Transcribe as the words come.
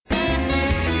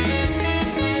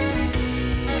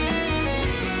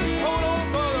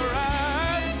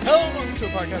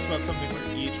podcast about something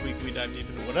where each week we dive deep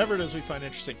into whatever it is we find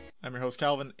interesting. I'm your host,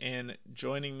 Calvin, and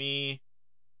joining me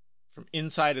from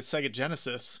inside a Sega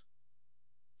Genesis,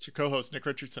 it's your co-host, Nick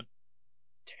Richardson.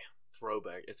 Damn,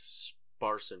 throwback. It's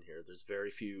sparse in here. There's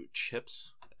very few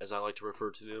chips, as I like to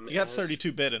refer to them. You got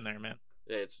 32-bit in there, man.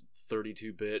 It's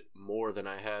 32-bit more than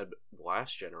I had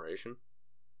last generation.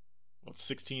 Well, it's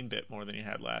 16-bit more than you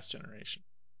had last generation.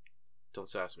 Don't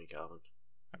sass me, Calvin.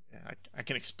 I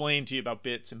can explain to you about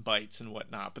bits and bytes and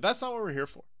whatnot, but that's not what we're here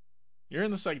for. You're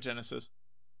in the Sega Genesis.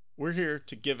 We're here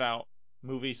to give out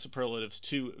movie superlatives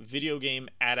to video game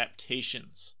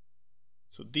adaptations.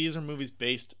 So these are movies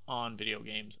based on video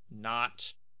games,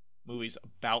 not movies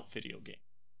about video games.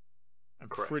 I'm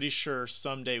Correct. pretty sure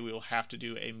someday we will have to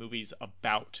do a movies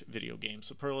about video game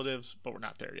superlatives, but we're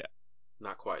not there yet.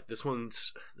 Not quite. There's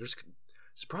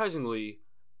surprisingly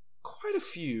quite a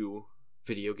few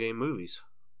video game movies.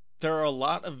 There are a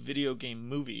lot of video game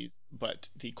movies, but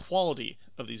the quality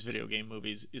of these video game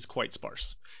movies is quite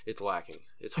sparse. It's lacking.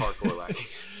 It's hardcore lacking.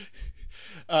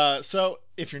 So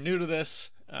if you're new to this,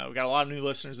 we got a lot of new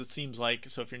listeners, it seems like.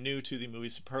 So if you're new to the movie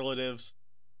superlatives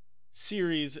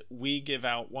series, we give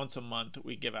out once a month,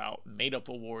 we give out made-up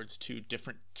awards to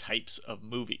different types of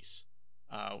movies.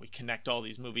 We connect all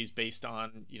these movies based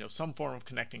on, some form of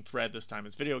connecting thread. This time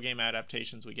it's video game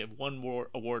adaptations. We give one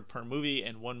award per movie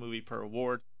and one movie per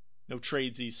award. No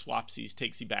tradesies, swapsies,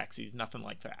 takesy backsies, nothing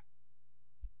like that.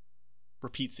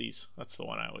 Repeatsies, that's the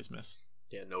one I always miss.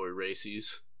 Yeah, no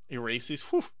erases. Erases,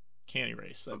 whew, can't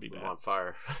erase, that'd be bad. I'm on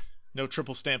fire. No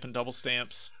triple stamp and double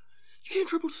stamps. You can't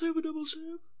triple stamp and double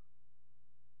stamp.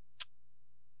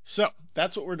 So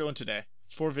that's what we're doing today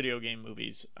for video game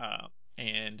movies,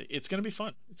 and it's gonna be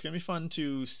fun. It's gonna be fun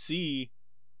to see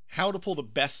how to pull the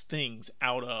best things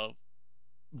out of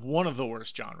one of the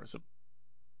worst genres of.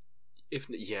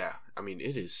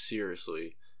 It is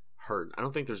seriously hurt. I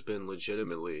don't think there's been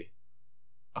legitimately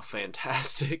a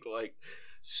fantastic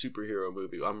superhero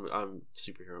movie.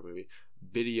 Superhero movie,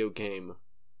 video game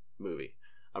movie.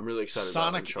 I'm really excited Sonic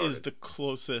about Uncharted. is the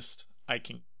closest I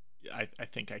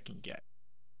think I can get.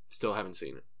 Still haven't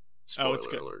seen it. Spoiler it's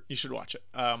good. Alert. You should watch it.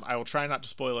 I will try not to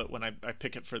spoil it when I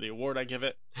pick it for the award I give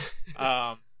it.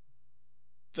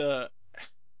 The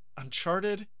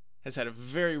Uncharted has had a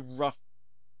very rough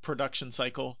production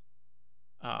cycle.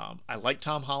 I like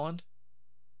Tom Holland.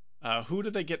 Who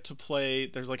did they get to play?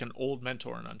 There's like an old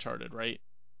mentor in Uncharted, right?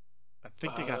 I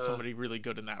think they got somebody really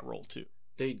good in that role too.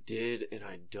 They did, and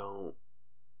I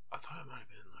thought it might have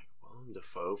been like Willem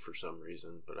Dafoe for some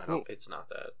reason, but I don't. Well, it's not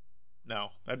that. No,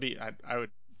 I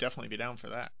would definitely be down for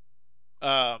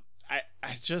that.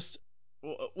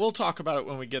 We'll talk about it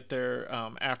when we get there.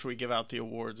 After we give out the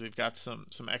awards, we've got some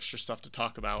extra stuff to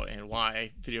talk about and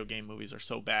why video game movies are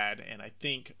so bad. And I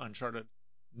think Uncharted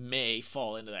may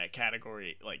fall into that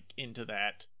category, into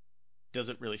that does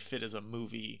it really fit as a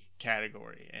movie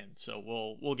category. And so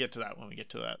we'll get to that when we get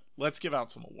to that. Let's give out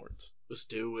some awards. Let's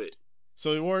do it.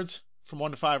 So the awards from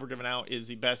 1 to 5 we're giving out is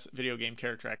the best video game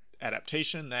character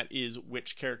adaptation. That is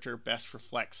which character best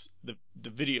reflects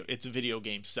its video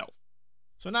game self.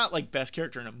 So not like best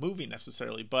character in a movie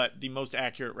necessarily, but the most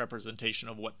accurate representation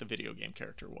of what the video game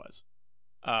character was.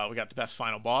 We got the best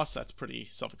final boss. That's pretty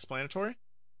self-explanatory.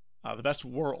 The best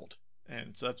world.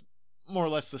 And so that's more or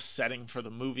less the setting for the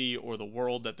movie or the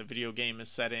world that the video game is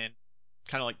set in.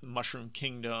 Kind of like Mushroom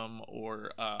Kingdom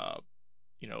or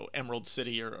Emerald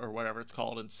City or whatever it's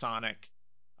called in Sonic,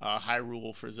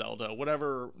 Hyrule for Zelda.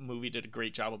 Whatever movie did a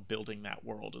great job of building that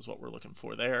world is what we're looking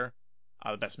for there.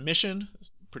 The best mission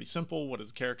is pretty simple. What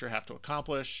does the character have to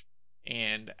accomplish?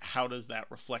 And how does that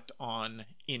reflect on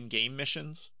in-game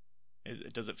missions?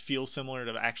 Does it feel similar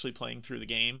to actually playing through the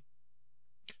game?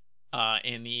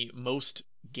 And the most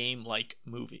game-like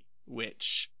movie,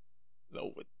 which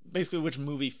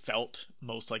movie felt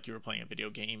most like you were playing a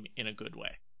video game in a good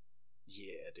way.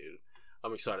 Yeah, dude.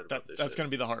 I'm excited about this. That's going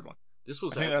to be the hard one. I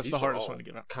think that's the hardest one to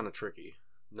give out. Kind of tricky.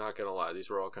 Not going to lie. These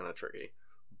were all kind of tricky.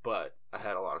 But I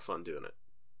had a lot of fun doing it.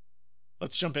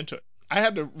 Let's jump into it. I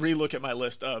had to relook at my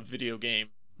list of video game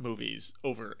movies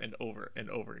over and over and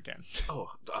over again.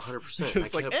 Oh, 100%.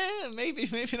 It's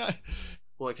maybe not.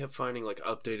 Well, I kept finding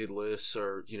updated lists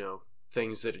or,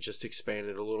 things that had just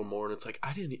expanded a little more, and it's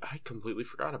I completely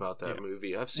forgot about that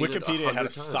movie. I've seen Wikipedia it 100 had a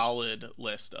times. solid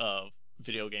list of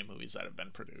video game movies that have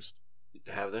been produced.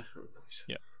 Have they? Oh, nice.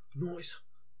 Yeah. Nice.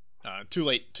 Too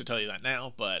late to tell you that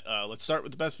now, but let's start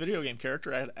with the best video game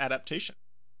character adaptation.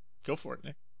 Go for it,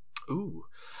 Nick. Ooh.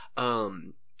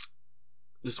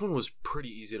 This one was pretty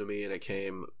easy to me, and it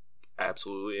came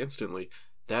absolutely instantly.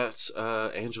 That's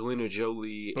Angelina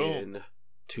Jolie in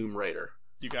Tomb Raider.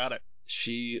 You got it.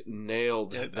 She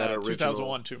nailed that original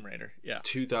 2001 Tomb Raider. Yeah.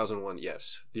 2001.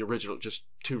 Yes, the original, just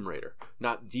Tomb Raider,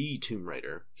 not the Tomb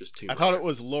Raider, just I Tomb thought it Raider.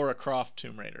 was Laura Croft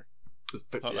Tomb Raider. I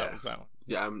thought that Yeah, was that one.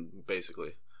 yeah. I'm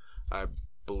basically, I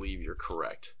believe you're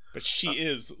correct. But she Uh,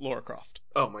 is Laura Croft.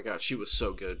 oh my god, she was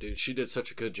so good, dude. She did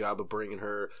such a good job of bringing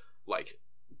her, like,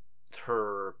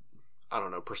 her, I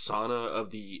don't know, persona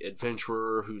of the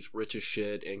adventurer who's rich as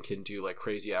shit and can do like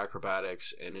crazy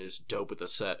acrobatics and is dope with a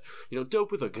set,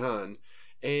 dope with a gun.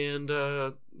 And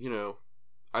I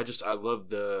love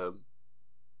the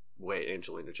way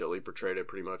Angelina Jolie portrayed it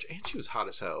pretty much, and she was hot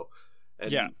as hell.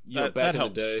 Yeah, And that back in the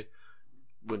helps. day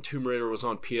when Tomb Raider was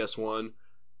on PS1,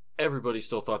 everybody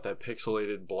still thought that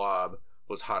pixelated blob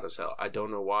was hot as hell. I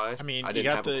don't know why. I mean, I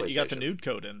didn't have a you got the PlayStation. nude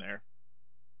code in there.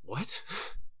 What?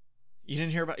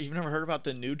 You've never heard about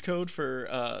the nude code for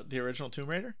the original Tomb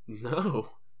Raider? No.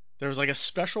 There was like a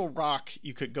special rock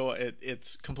you could go.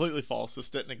 It's completely false. This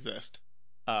didn't exist.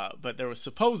 But there was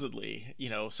supposedly,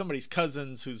 somebody's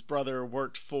cousins whose brother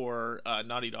worked for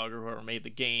Naughty Dog or whoever made the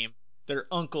game. Their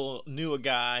uncle knew a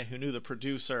guy who knew the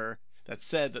producer that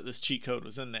said that this cheat code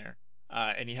was in there.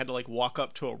 And you had to like walk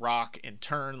up to a rock and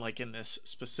turn like in this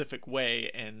specific way,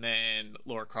 and then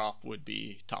Laura Croft would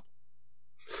be top.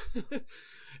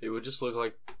 It would just look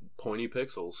like pointy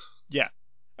pixels. Yeah.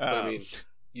 But I Uh, mean,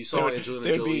 you saw Angelina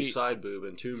they would Jolie's be. side boob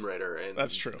in Tomb Raider,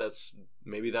 That's and true. that's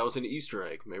maybe that was an Easter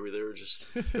egg. Maybe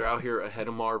they're out here ahead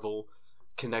of Marvel,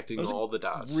 connecting That's a all the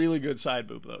dots. really good side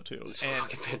boob though too. It's And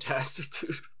fucking fantastic,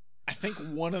 dude. I think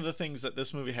one of the things that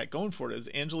this movie had going for it is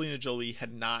Angelina Jolie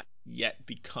had not yet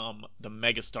become the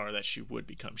megastar that she would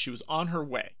become. She was on her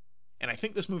way. And I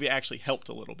think this movie actually helped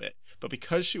a little bit. But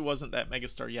because she wasn't that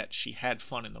megastar yet, she had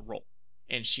fun in the role.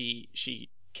 And she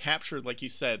captured, like you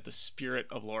said, the spirit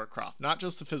of Laura Croft. Not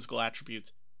just the physical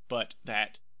attributes, but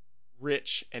that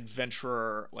rich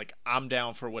adventurer, like I'm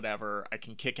down for whatever, I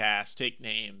can kick ass, take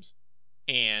names,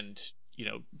 and,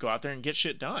 go out there and get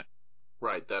shit done.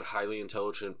 Right, that highly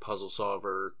intelligent puzzle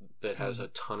solver that has Mm-hmm. a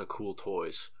ton of cool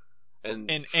toys,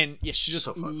 and And yeah, she just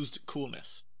so fun. oozed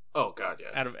coolness Oh god,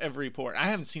 yeah. out of every pore. I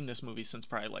haven't seen this movie since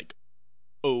probably like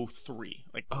 '03.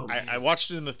 Like Oh I man.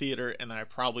 watched it in the theater and then I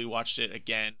probably watched it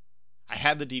again. I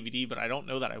had the DVD, but I don't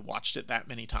know that I watched it that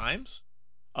many times,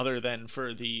 other than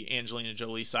for the Angelina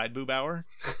Jolie side boob hour.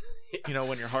 Yeah.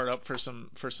 When you're hard up for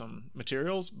some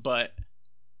materials. But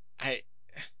I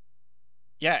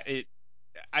yeah,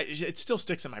 it still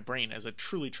sticks in my brain as a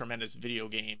truly tremendous video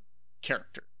game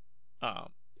character. Um,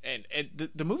 and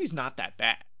the movie's not that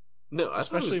bad, No, I thought it was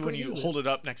especially when pretty you good. hold it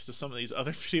up next to some of these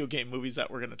other video game movies that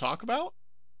we're going to talk about.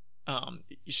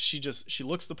 She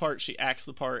looks the part, she acts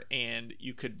the part, and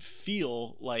you could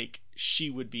feel like she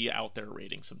would be out there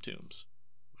raiding some tombs.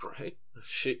 Right?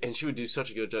 She would do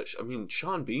such a good job. I mean,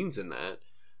 Sean Bean's in that.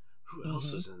 Who else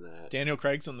Mm-hmm. is in that? Daniel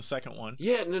Craig's in the second one.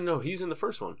 Yeah, no, he's in the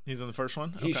first one. He's in the first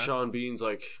one. He's Okay. Sean Bean's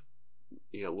like,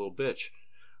 little bitch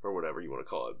or whatever you want to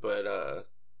call it. But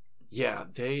yeah,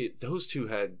 those two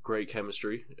had great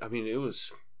chemistry. I mean, it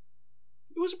was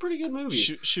a pretty good movie.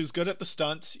 She was good at the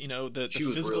stunts. The She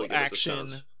was physical really good at the action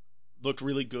stunts. looked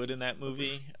really good in that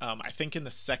movie. I think in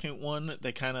the second one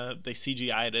they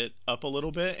CGI'd it up a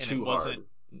little bit and it Too wasn't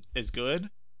hard. as good.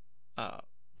 Uh,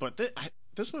 but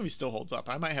this movie still holds up.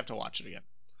 I might have to watch it again.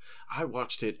 I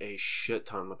watched it a shit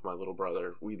ton with my little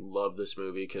brother. We loved this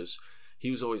movie because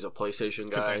he was always a PlayStation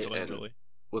Because guy. Angelina And Jolie.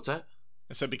 what's that?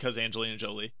 I said because Angelina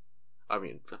Jolie. I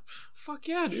mean, fuck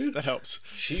yeah, dude. That helps.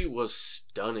 She was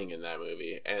stunning in that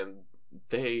movie, and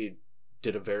they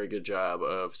did a very good job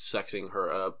of sexing her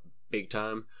up big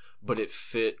time, but it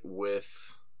fit with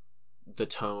the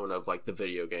tone of like the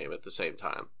video game at the same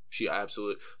time. She's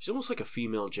almost like a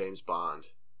female James Bond.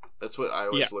 That's what I Yeah.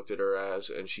 always looked at her as,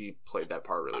 and she played that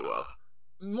part really well.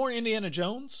 More Indiana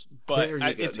Jones, but There you go.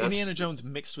 it's That's Indiana Jones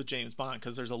mixed with James Bond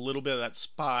because there's a little bit of that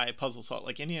spy puzzle solve.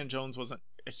 Like Indiana Jones wasn't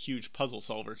a huge puzzle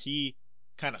solver. He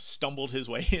kind of stumbled his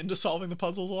way into solving the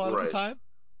puzzles a lot of the right. time.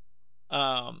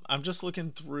 I'm just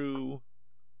looking through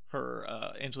her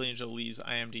Angelina Jolie's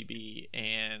IMDb,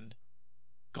 and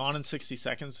Gone in 60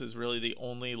 Seconds is really the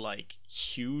only like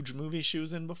huge movie she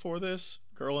was in before this.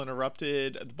 Girl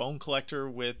Interrupted, The Bone Collector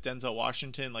with Denzel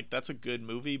Washington, like that's a good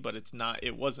movie, but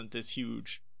it wasn't this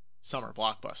huge summer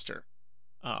blockbuster.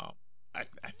 Um, I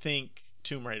think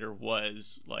Tomb Raider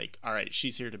was like, all right,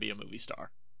 she's here to be a movie star.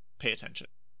 Pay attention,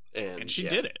 and And she yeah,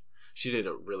 did it. she did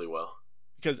it really well.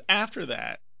 Because after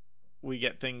that, we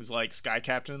get things like Sky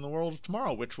Captain and the World of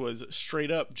Tomorrow, which was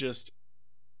straight up just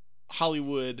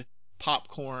Hollywood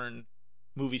popcorn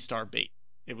movie star bait.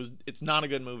 It's not a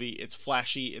good movie. It's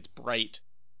flashy, it's bright,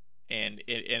 and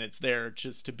it's there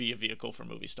just to be a vehicle for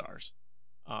movie stars.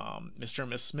 Mr. and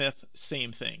Miss Smith,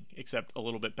 same thing, except a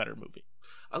little bit better movie.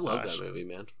 I love that Sh- movie,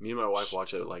 man. Me and my wife sh-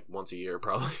 watch it like once a year,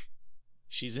 probably.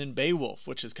 she's in Beowulf,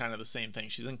 which is kind of the same thing.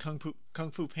 She's in Kung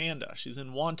Fu Panda. She's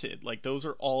in Wanted. Like those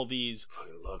are all these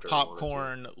Fucking loved her. I wanted to.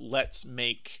 popcorn, let's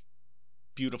make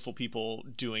beautiful people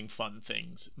doing fun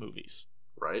things movies.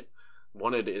 Right?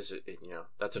 Wanted is,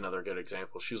 that's another good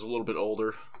example. She was a little bit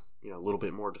older, a little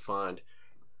bit more defined,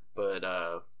 but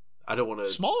I don't want to.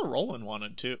 Smaller role in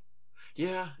Wanted too,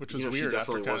 Yeah, which was she weird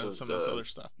after definitely kind of wasn't some of this other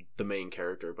stuff. the main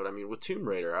character, but I mean, with Tomb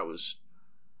Raider, I was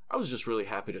just really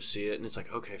happy to see it, and it's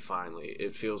like, okay, finally,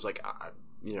 it feels like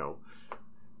you know,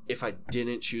 if I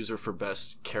didn't choose her for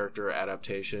best character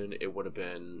adaptation, it would have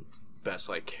been best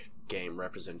like game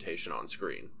representation on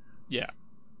screen. Yeah.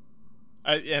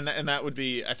 And that would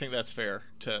be, I think that's fair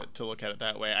to look at it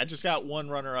that way. I just got one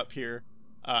runner up here.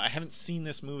 I haven't seen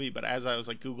this movie, but as I was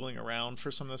like googling around for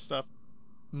some of this stuff,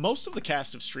 most of the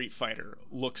cast of Street Fighter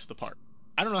looks the part.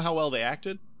 I don't know how well they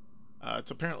acted. It's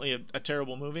apparently a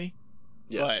terrible movie,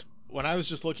 but Yes. when I was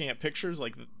just looking at pictures,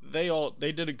 like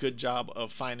they did a good job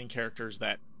of finding characters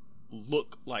that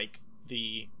look like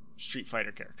the Street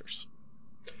Fighter characters.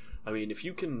 I mean, if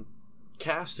you can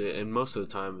cast it, and most of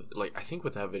the time, like, I think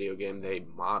with that video game, they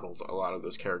modeled a lot of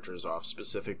those characters off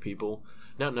specific people,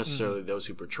 not Mm-hmm. necessarily those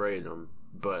who portrayed them,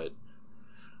 but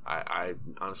I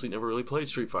honestly never really played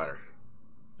Street Fighter.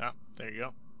 Oh, there you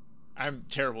go. I'm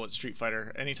terrible at Street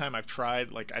Fighter. Anytime I've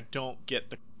tried, like I don't get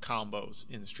the combos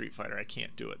in Street Fighter. I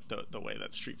can't do it the way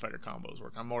that Street Fighter combos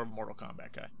work. I'm more of a Mortal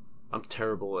Kombat guy. I'm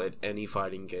terrible at any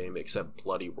fighting game except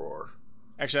Bloody Roar.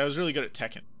 Actually, I was really good at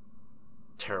Tekken,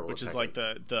 Terrible at which is like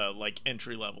Tekken. the like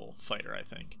entry level fighter, I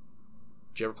think.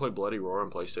 Did you ever play Bloody Roar on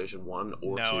PlayStation 1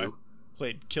 or No, I 2?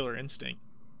 played Killer Instinct.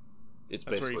 It's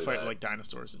That's where you basically fight with that. like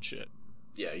dinosaurs and shit.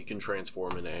 Yeah, you can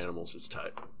transform into animals. It's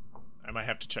tight. I might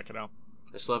have to check it out.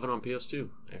 I still have it on PS2,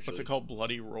 What's it actually. called?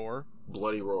 Bloody Roar?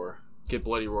 Bloody Roar. Get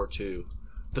Bloody Roar 2.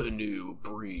 The New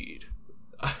Breed.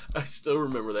 I still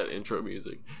remember that intro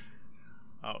music.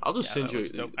 Oh, I'll just yeah, send that you.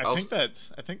 looks dope. I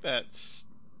think that's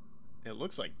it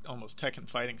looks like almost Tekken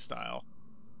fighting style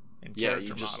and Yeah,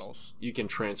 character models. you can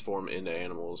transform into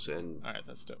animals and All right,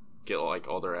 that's dope. get like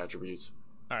all their attributes.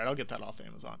 All right, I'll get that off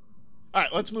Amazon. All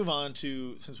right, let's move on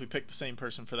to, since we picked the same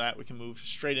person for that, we can move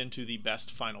straight into the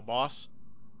best final boss.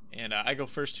 And I go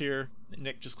first here.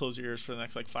 Nick, just close your ears for the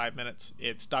next like 5 minutes.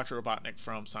 It's Dr. Robotnik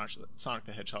from Sonic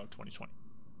the Hedgehog 2020.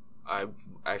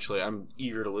 I'm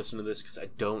eager to listen to this because I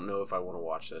don't know if I want to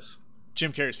watch this.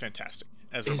 Jim Carrey's fantastic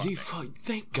as Is he? Robotnik.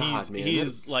 Thank God, He's man. he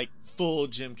is like full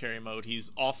Jim Carrey mode.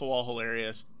 He's off the wall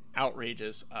hilarious,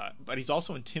 outrageous, but he's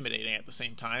also intimidating at the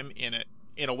same time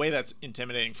in a way that's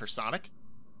intimidating for Sonic.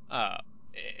 Uh,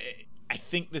 I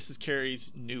think this is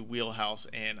Carrey's new wheelhouse,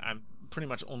 and I'm pretty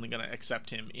much only going to accept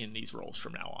him in these roles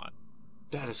from now on.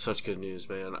 That is such good news,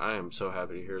 man. I am so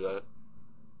happy to hear that.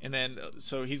 And then,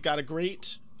 so he's got a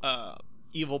great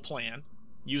evil plan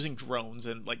using drones,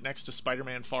 and like next to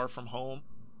Spider-Man Far From Home,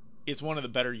 it's one of the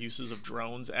better uses of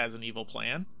drones as an evil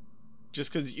plan.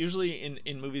 Just because usually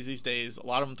in movies these days, a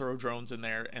lot of them throw drones in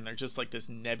there, and they're just like this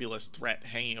nebulous threat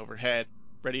hanging overhead,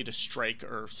 ready to strike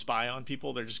or spy on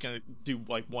people. They're just gonna do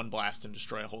like one blast and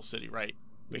destroy a whole city, right?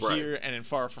 But Right. here and in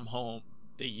Far From Home,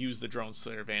 they use the drones to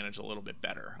their advantage a little bit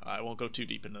better. I won't go too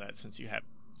deep into that since you haven't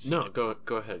seen No, it. go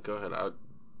ahead. Go ahead. I'll I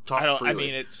talk don't. I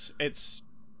freely. mean, it's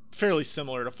fairly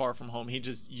similar to Far From Home. He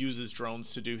just uses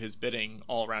drones to do his bidding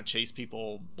all around, chase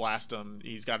people, blast them.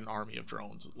 He's got an army of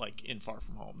drones like in Far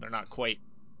From Home. They're not quite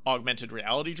augmented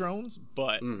reality drones,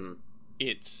 but Hmm.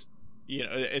 it's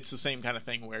it's the same kind of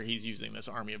thing where he's using this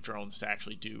army of drones to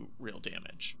actually do real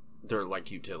damage. They're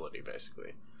like utility,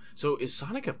 basically. So is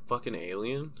Sonic a fucking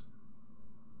alien?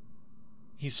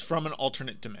 He's from an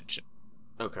alternate dimension.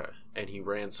 Okay. And he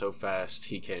ran so fast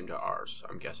he came to ours,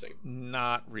 I'm guessing.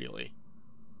 Not really.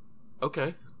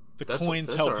 Okay. The That's coins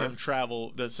that's help alright. him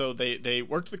travel. So they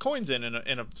worked the coins in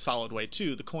a solid way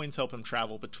too. The coins help him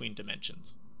travel between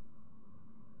dimensions.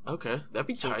 Okay. That'd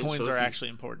be So the tight. So coins are if he actually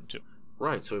important too.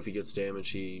 right, so if he gets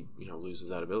damaged he, loses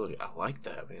that ability. I like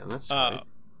that, man. That's Uh, tight.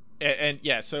 and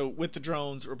yeah, so with the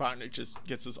drones, Robotnik just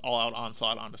gets this all-out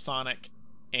onslaught onto Sonic,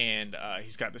 and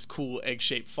he's got this cool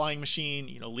egg-shaped flying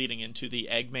machine, leading into the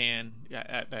Eggman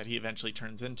that he eventually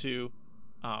turns into.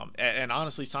 And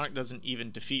honestly, Sonic doesn't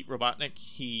even defeat Robotnik.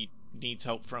 He needs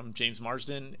help from James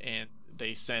Marsden, and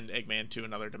they send Eggman to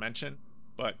another dimension.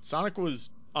 But Sonic was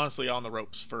honestly on the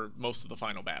ropes for most of the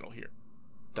final battle here.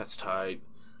 That's tight.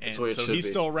 That's the And way it so should he's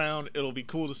be. still around. It'll be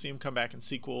cool to see him come back in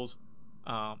sequels.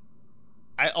 Um,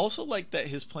 I also like that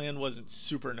his plan wasn't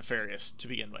super nefarious to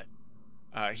begin with.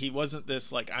 He wasn't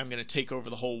this like I'm gonna take over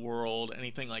the whole world,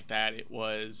 anything like that. It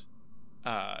was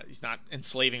He's not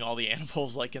enslaving all the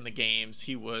animals like in the games.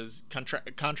 He was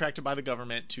contracted by the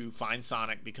government to find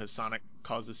Sonic because Sonic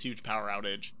caused this huge power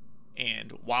outage.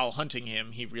 And while hunting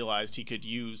him, he realized he could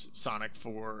use Sonic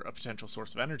for a potential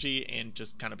source of energy and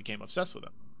just kind of became obsessed with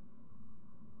him.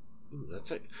 Ooh,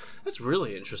 that's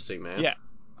really interesting, man. Yeah.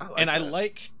 I And like I that.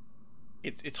 like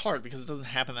it's hard because it doesn't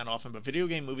happen that often, but video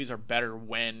game movies are better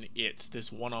when it's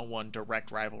this one-on-one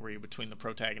direct rivalry between the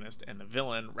protagonist and the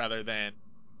villain rather than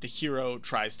the hero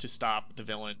tries to stop the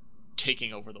villain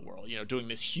taking over the world, doing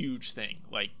this huge thing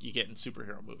like you get in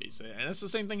superhero movies. And it's the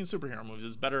same thing in superhero movies.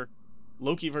 It's better.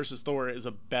 Loki versus Thor is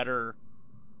a better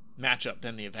matchup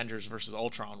than the Avengers versus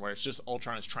Ultron, where it's just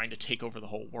Ultron is trying to take over the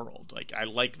whole world. Like I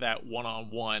like that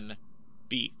one-on-one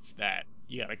beef that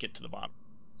you got to get to the bottom.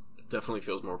 It definitely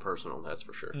feels more personal, that's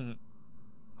for sure. Mm-hmm.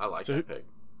 I like So that pick.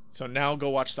 so now go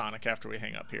watch Sonic after we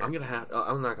hang up here. I'm not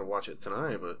gonna watch it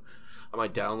tonight, but I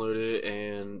might download it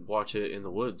and watch it in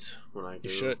the woods when I You go,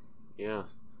 should. yeah,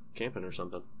 camping or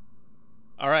something.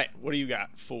 All right, what do you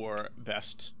got for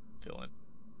best villain,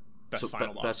 So best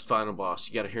final best boss? final boss,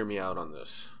 you got to hear me out on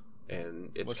this,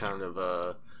 and it's Listening. kind of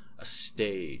a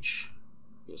stage,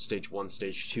 stage one,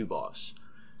 stage two boss.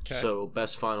 Okay. So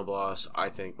best final boss, I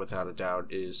think, without a doubt,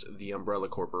 is the Umbrella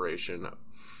Corporation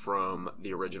from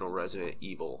the original Resident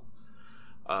Evil.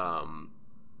 Um,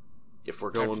 if we're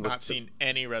I've going not with the, seen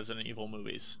any Resident Evil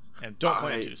movies and don't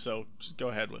plan I to, so just go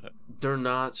ahead with it. they're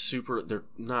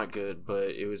not good, but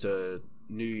it was a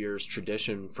New Year's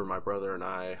tradition for my brother and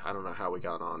I. I don't know how we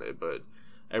got on it, but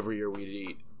every year we'd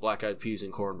eat black eyed peas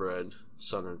and cornbread,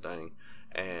 southern thing,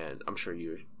 and I'm sure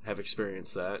you have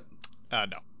experienced that. No.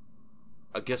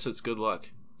 I guess it's good luck.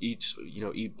 Eat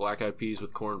black eyed peas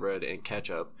with cornbread and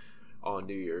ketchup on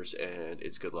New Year's, and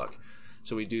it's good luck.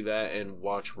 So we do that and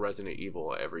watch Resident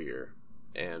Evil every year.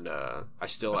 And I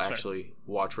still That's fair. actually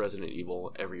watch Resident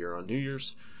Evil every year on New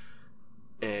Year's.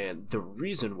 And the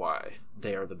reason why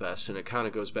they are the best, and it kind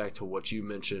of goes back to what you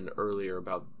mentioned earlier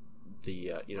about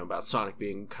about Sonic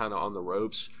being kind of on the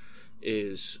ropes,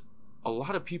 is a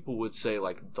lot of people would say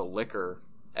like the liquor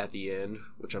at the end,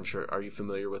 which I'm sure, are you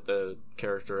familiar with the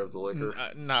character of the liquor?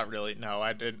 Not really. No,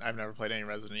 I didn't. I've never played any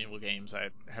Resident Evil games. I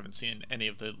haven't seen any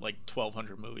of the like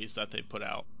 1,200 movies that they put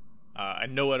out. I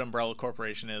know what Umbrella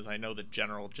Corporation is. I know the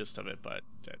general gist of it, but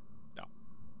no.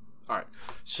 All right,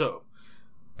 so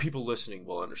people listening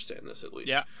will understand this at least.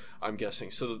 Yeah, I'm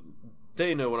guessing. So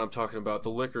they know what I'm talking about. The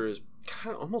liquor is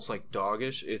kind of almost like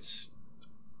doggish.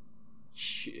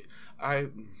 I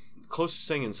closest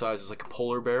thing in size is like a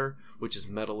polar bear, which is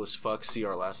metal as fuck. See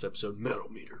our last episode, Metal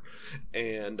Meter,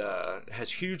 and has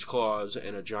huge claws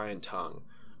and a giant tongue.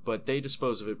 But they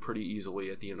dispose of it pretty easily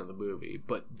at the end of the movie.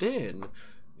 But then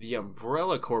the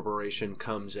Umbrella Corporation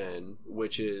comes in,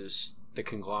 which is the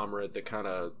conglomerate that kind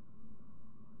of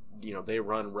they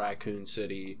run Raccoon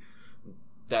City.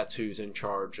 That's who's in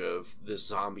charge of this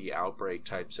zombie outbreak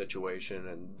type situation,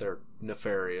 and they're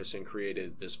nefarious and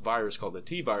created this virus called the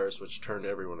T virus, which turned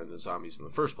everyone into zombies in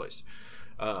the first place.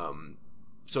 Um,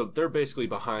 so they're basically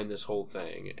behind this whole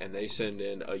thing, and they send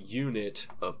in a unit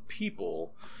of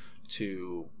people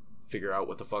to figure out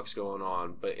what the fuck's going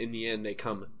on. But in the end, they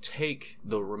come take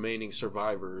the remaining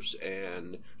survivors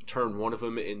and turn one of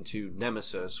them into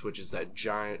Nemesis, which is that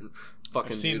giant I've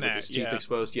fucking seen dude with his that. teeth Yeah,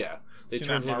 exposed. Yeah, I've they seen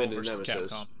that turn in him Marvel into vs.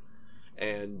 Nemesis, Capcom.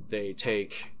 and they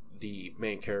take the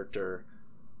main character,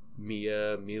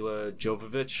 Mila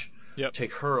Jovovich, Yep.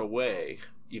 take her away,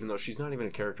 even though she's not even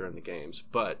a character in the games.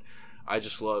 But I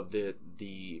just love that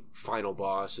the final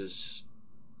boss is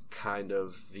kind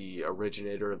of the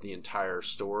originator of the entire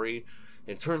story.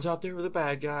 And it turns out they were the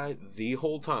bad guy the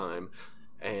whole time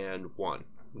and won.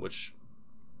 Which,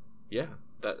 yeah,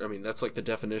 that's like the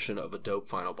definition of a dope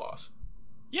final boss.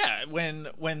 Yeah, when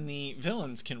the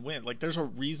villains can win, like there's a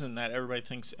reason that everybody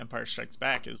thinks Empire Strikes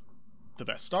Back is the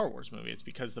best Star Wars movie. It's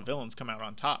because the villains come out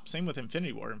on top. Same with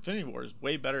Infinity War. Infinity War is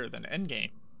way better than Endgame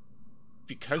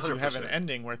because you have an 100%.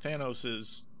 ending where Thanos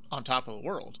is on top of the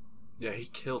world. Yeah, he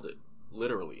killed it.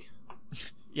 Literally.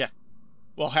 Yeah,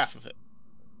 well, half of it.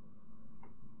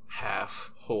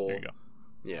 Half, There you whole. go.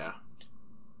 Yeah.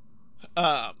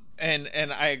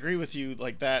 And I agree with you.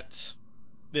 Like that,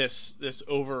 this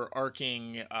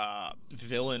overarching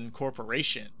villain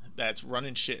corporation that's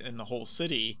running shit in the whole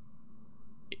city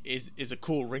is a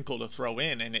cool wrinkle to throw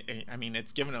in, and I mean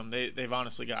it's given them they've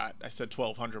honestly got, I said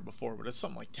 1,200 before, but it's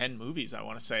something like 10 movies I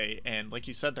want to say, and like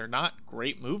you said, they're not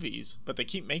great movies, but they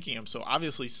keep making them, so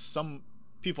obviously some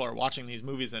people are watching these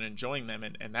movies and enjoying them,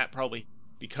 and that probably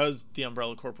because the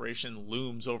Umbrella Corporation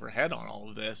looms overhead on all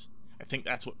of this, I think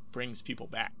that's what brings people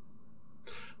back.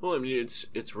 Well, I mean,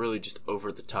 it's really just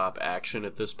over the top action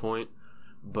at this point.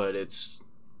 but it's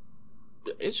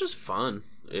just fun.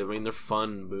 I mean, they're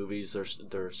fun movies.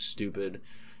 They're stupid.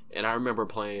 And I remember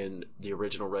playing the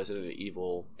original Resident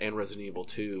Evil and Resident Evil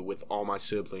 2 with all my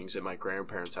siblings at my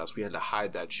grandparents' house. We had to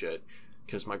hide that shit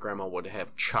because my grandma would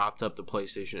have chopped up the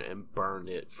PlayStation and burned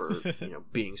it for,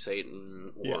 being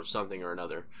Satan or something or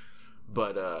another.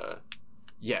 But,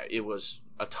 yeah, it was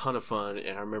a ton of fun,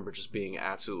 and I remember just being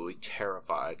absolutely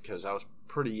terrified because I was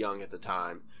pretty young at the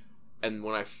time. And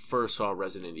when I first saw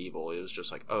Resident Evil, it was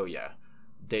just like, oh yeah,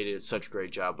 they did such a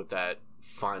great job with that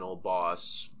final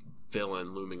boss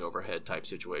villain looming overhead type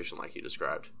situation like you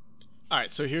described. All right,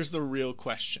 so here's the real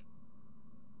question.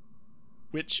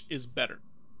 Which is better?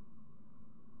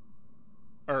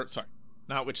 Or, sorry,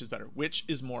 not which is better. Which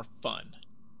is more fun?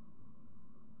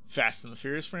 Fast and the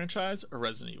Furious franchise or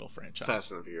Resident Evil franchise?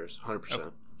 Fast and the Furious, 100%. Okay.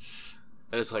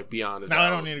 And it's like beyond a now doubt. I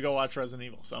don't need to go watch Resident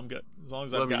Evil, so I'm good. As long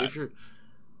as I've got if you're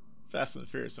Fast and the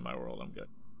Furious in my world, I'm good.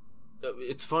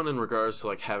 It's fun in regards to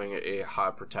like having a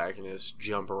hot protagonist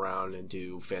jump around and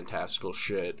do fantastical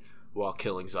shit while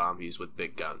killing zombies with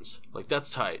big guns. Like,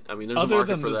 that's tight. I mean, there's Other a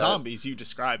market than for the that. zombies, you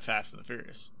describe Fast and the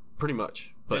Furious. Pretty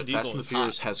much. But Fast and the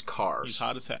Furious has cars. He's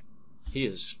hot as heck. He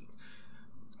is.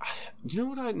 You know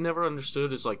what I never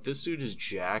understood is, like, this dude is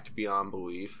jacked beyond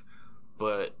belief,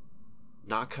 but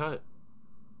not cut.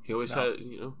 He always had,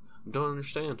 don't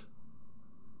understand.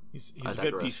 He's a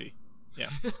bit beefy. Yeah.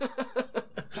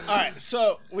 All right,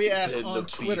 so we asked on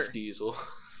Twitter. Beef Diesel.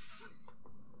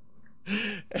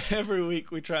 Every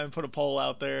week we try and put a poll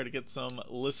out there to get some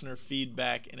listener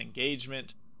feedback and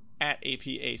engagement at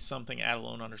APA something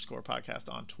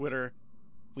 @alone_podcast on Twitter.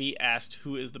 We asked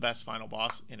who is the best final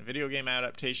boss in a video game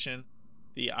adaptation.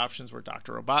 The options were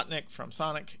Dr. Robotnik from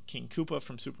Sonic, King Koopa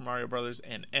from Super Mario Bros.,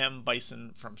 and M.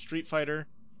 Bison from Street Fighter.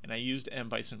 And I used M.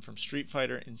 Bison from Street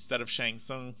Fighter instead of Shang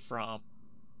Tsung from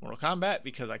Mortal Kombat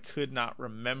because I could not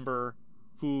remember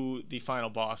who the final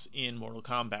boss in Mortal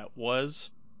Kombat was.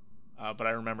 But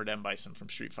I remembered M. Bison from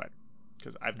Street Fighter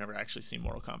because I've never actually seen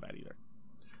Mortal Kombat either.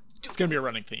 It's going to be a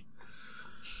running theme.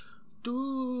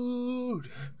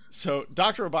 Dude! So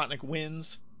Dr. Robotnik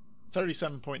wins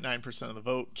 37.9% of the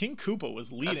vote. King Koopa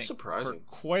was leading for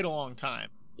quite a long time.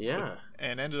 Yeah.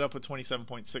 And ended up with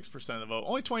 27.6% of the vote.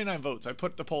 Only 29 votes. I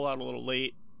put the poll out a little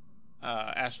late.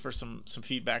 Asked for some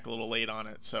feedback a little late on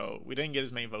it, so we didn't get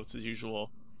as many votes as usual.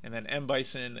 And then M.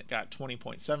 Bison got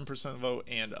 20.7% of the vote,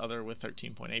 and other with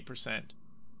 13.8%.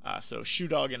 So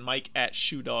Shoedog and Mike at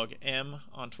ShoedogM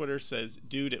on Twitter says,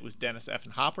 dude, it was Dennis F.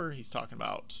 and Hopper. He's talking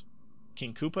about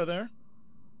King Koopa there,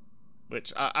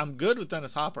 which I'm good with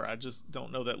Dennis Hopper. I just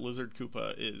don't know that Lizard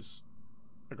Koopa is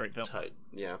a great villain. Tight,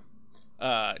 yeah.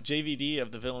 JVD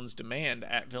of the Villains Demand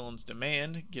at Villains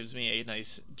Demand gives me a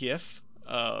nice GIF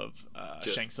of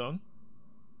Shang Tsung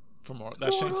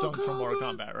that's Shang Tsung from Mortal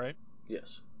Kombat, right?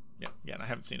 Yes. Yeah, and I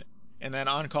haven't seen it. And then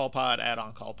On Call Pod at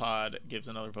On Call Pod gives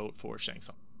another vote for Shang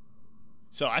Tsung.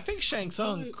 So I think Shang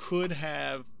Tsung could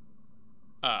have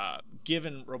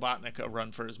given Robotnik a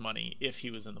run for his money if he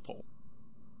was in the poll.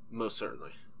 Most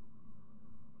certainly.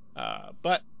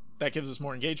 But that gives us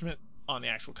more engagement on the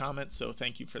actual comments, so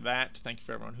thank you for that. Thank you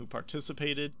for everyone who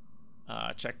participated.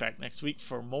 Check back next week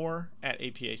for more at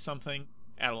APA something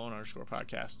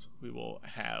 @alone_podcast. We will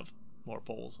have more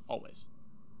polls always.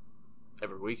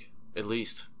 Every week, at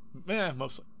least. Yeah,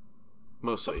 mostly.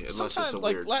 Mostly, unless it's a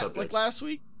weird subject. Like last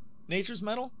week, Nature's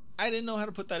Metal. I didn't know how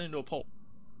to put that into a poll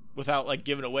without like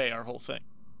giving away our whole thing.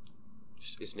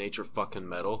 Is nature fucking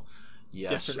metal?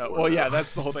 Yes or no? Well, yeah,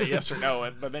 that's the whole thing. Yes or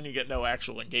no, but then you get no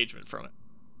actual engagement from it.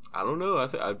 I don't know.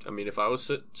 I mean, if I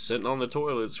was sitting on the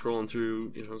toilet scrolling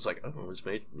through, it's like, oh, it's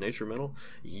nature metal.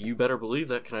 You better believe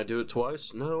that. Can I do it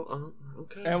twice? No.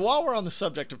 Okay. And while we're on the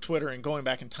subject of Twitter and going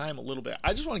back in time a little bit,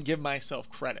 I just want to give myself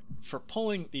credit for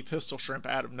pulling the pistol shrimp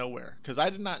out of nowhere because I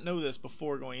did not know this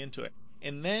before going into it.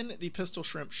 And then the pistol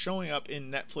shrimp showing up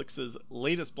in Netflix's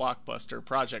latest blockbuster,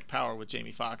 Project Power, with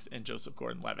Jamie Foxx and Joseph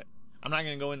Gordon-Levitt. I'm not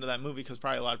going to go into that movie because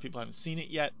probably a lot of people haven't seen it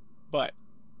yet, but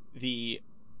the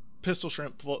pistol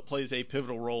shrimp plays a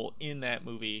pivotal role in that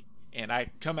movie, and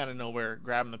I come out of nowhere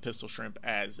grabbing the pistol shrimp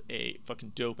as a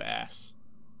fucking dope ass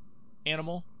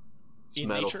animal in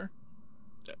metal. Nature,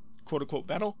 quote unquote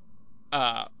metal.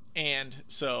 And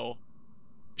so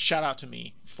shout out to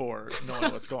me for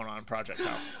knowing what's going on in Project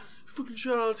Power. Fucking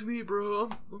shout out to me,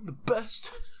 bro. I'm the best.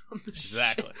 I'm the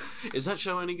exactly. Shit. Is that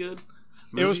show any good?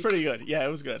 Movie? It was pretty good. Yeah, it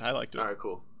was good. I liked it. All right,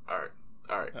 cool. All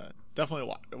right.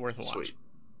 Definitely worth a watch. Sweet.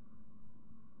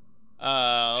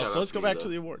 So let's go back to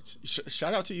the awards.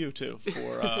 Shout out to you too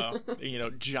for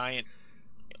giant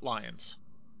lions.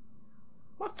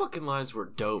 My fucking lions were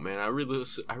dope, man. I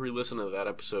re-listened to that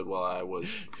episode while I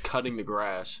was cutting the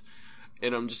grass,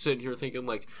 And I'm just sitting here thinking,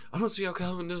 like, I don't see how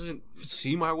Calvin doesn't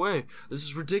see my way. This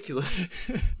is ridiculous.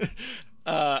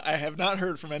 I have not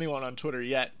heard from anyone on Twitter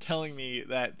yet telling me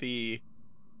that the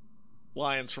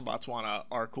lions from Botswana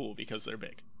are cool because they're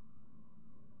big.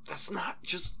 That's not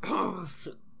just...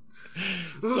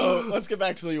 So let's get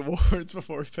back to the awards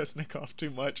before we piss Nick off too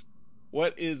much.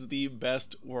 What is the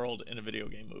best world in a video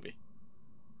game movie?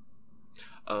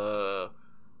 I'm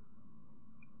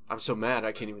so mad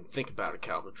I can't even think about it,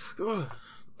 Calvin.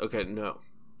 Okay, no.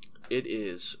 It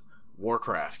is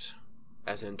Warcraft,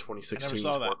 as in I never 2016's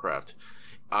saw that. Warcraft.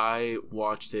 I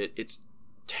watched it. It's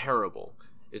terrible.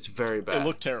 It's very It bad.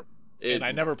 looked terrible. And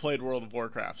I never played World of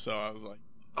Warcraft, so I was like,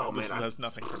 Oh this man, has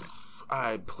nothing for me.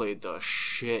 I played the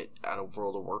shit out of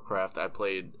World of Warcraft. I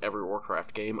played every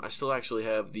Warcraft game. I still actually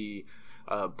have the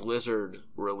Blizzard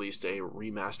released a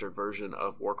remastered version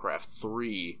of Warcraft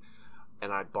 3,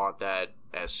 and I bought that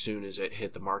as soon as it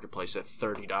hit the marketplace at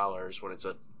 $30 when it's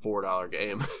a $4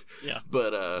 game. Yeah.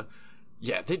 But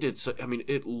yeah, they did. I mean,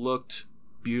 it looked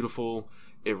beautiful.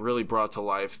 It really brought to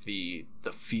life the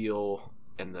feel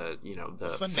and the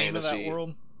What's the fantasy. name of that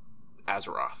world?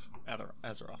 Azeroth.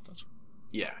 Azeroth, that's right.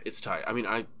 Yeah, it's tight. I mean,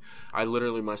 I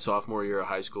literally, my sophomore year of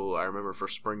high school, I remember for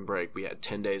spring break, we had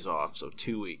 10 days off, so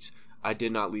 2 weeks. I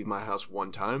did not leave my house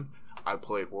one time. I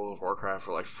played World of Warcraft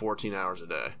for like 14 hours a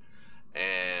day.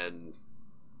 And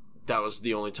that was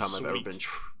the only time I've ever been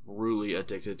truly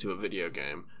addicted to a video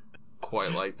game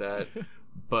quite like that.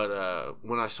 But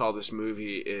when I saw this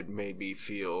movie, it made me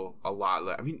feel a lot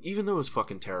less. I mean, even though it was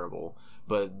fucking terrible,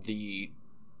 but the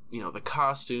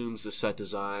costumes, the set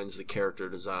designs, the character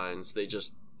designs, it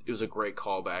was a great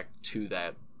callback to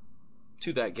that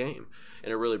game,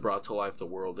 and it really brought to life the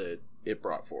world that it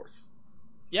brought forth.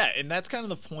 Yeah, and that's kind of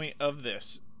the point of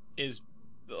this, is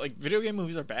like video game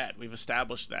movies are bad. We've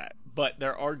established that. But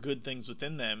there are good things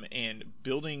within them, and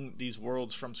building these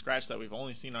worlds from scratch that we've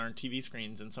only seen on TV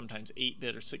screens and sometimes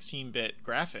 8-bit or 16-bit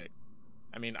graphics.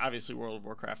 I mean, obviously World of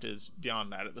Warcraft is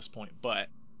beyond that at this point, but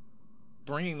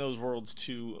bringing those worlds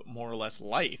to more or less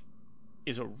life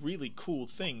is a really cool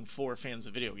thing for fans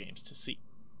of video games to see.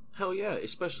 Hell yeah,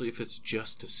 especially if it's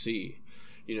just to see.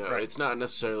 Right. It's not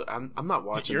necessarily. I'm not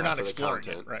watching You're that not for the exploring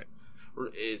content. it, right?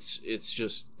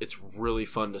 It's really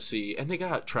fun to see, and they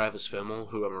got Travis Fimmel,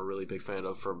 who I'm a really big fan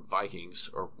of from Vikings,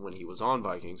 or when he was on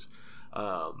Vikings,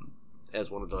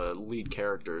 as one of the lead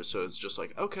characters. So it's just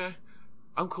like, okay,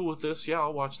 I'm cool with this. Yeah,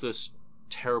 I'll watch this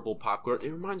terrible popcorn. It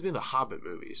reminds me of the Hobbit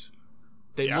movies.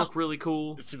 They look really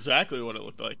cool. It's exactly what it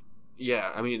looked like. Yeah,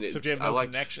 I mean, Except you have no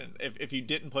connection. If you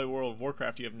didn't play World of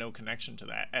Warcraft, you have no connection to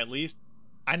that. At least,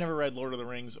 I never read Lord of the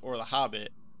Rings or The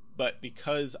Hobbit, but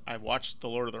because I watched the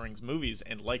Lord of the Rings movies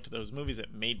and liked those movies,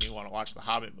 it made me want to watch the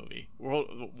Hobbit movie.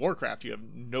 Warcraft, you have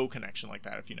no connection like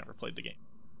that if you never played the game.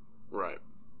 Right.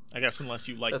 I guess unless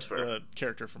you liked the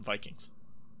character from Vikings.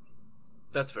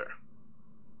 That's fair.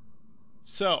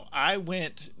 So, I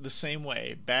went the same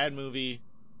way. Bad movie,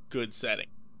 good setting.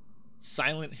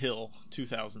 Silent Hill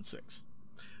 2006.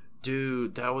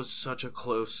 Dude, that was such a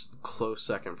close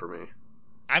second for me.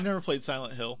 I've never played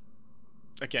Silent Hill.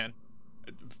 Again,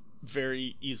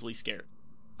 very easily scared.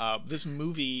 This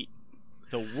movie,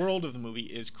 the world of the movie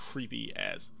is creepy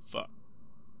as fuck.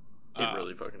 It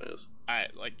really fucking is. I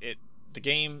like it. The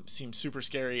game seemed super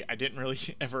scary. I didn't really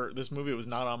ever. This movie was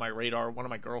not on my radar. One of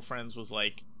my girlfriends was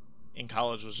like, in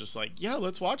college, was just like, yeah,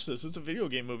 let's watch this. It's a video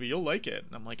game movie. You'll like it.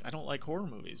 And I'm like, I don't like horror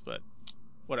movies, but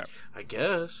whatever. I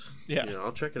guess. Yeah.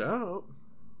 I'll check it out.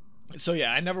 So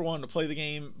yeah, I never wanted to play the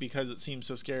game because it seemed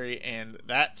so scary, and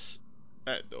that's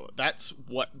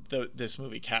what this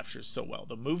movie captures so well.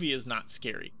 The movie is not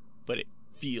scary, but it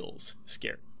feels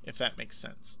scary, if that makes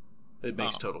sense. It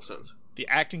makes total sense. The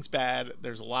acting's bad.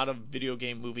 There's a lot of video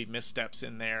game movie missteps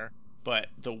in there, but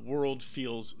the world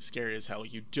feels scary as hell.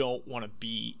 You don't want to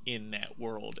be in that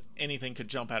world. Anything could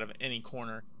jump out of any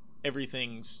corner.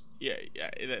 Everything's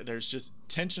there's just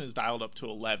tension is dialed up to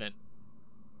 11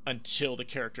 until the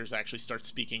characters actually start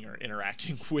speaking or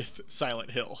interacting with Silent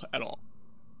Hill at all.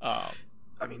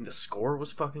 I mean, the score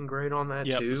was fucking great on that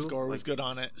too. The score was good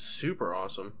on it. Super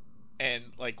awesome. And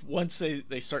like once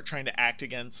they start trying to act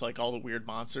against like all the weird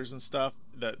monsters and stuff,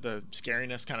 the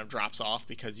scariness kind of drops off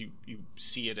because you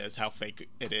see it as how fake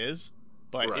it is.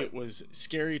 But It was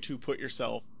scary to put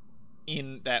yourself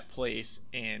in that place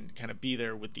and kind of be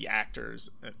there with the actors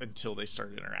until they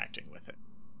started interacting with it.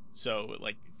 So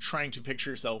like trying to picture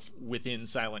yourself within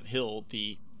Silent Hill,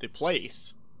 the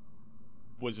place,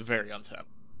 was very unsettling.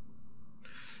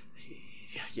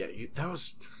 Yeah,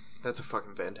 that's a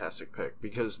fucking fantastic pick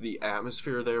because the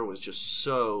atmosphere there was just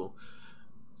so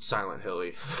Silent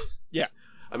Hilly. Yeah.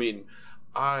 I mean,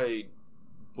 I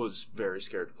was very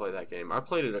scared to play that game. I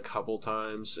played it a couple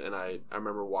times, and I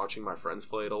remember watching my friends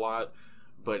play it a lot,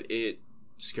 but it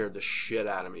scared the shit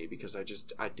out of me because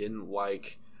I didn't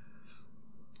like.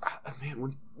 Man,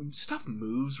 when stuff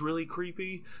moves really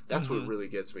creepy, that's what Mm-hmm. really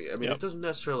gets me. I mean, Yep. it doesn't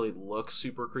necessarily look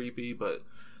super creepy, but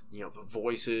the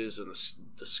voices and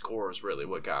the score is really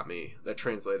what got me. That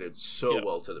translated so Yep.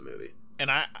 well to the movie.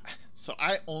 And I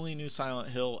only knew Silent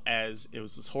Hill as it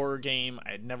was this horror game.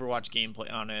 I had never watched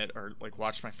gameplay on it or like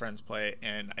watched my friends play,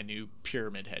 and I knew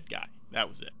Pyramid Head guy. That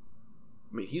was it.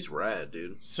 I mean, he's rad,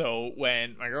 dude. So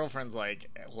when my girlfriend's like,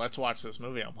 "Let's watch this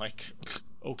movie," I'm like,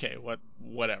 "Okay,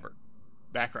 whatever."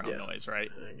 Background Yeah, noise, right?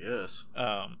 I guess.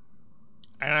 Um,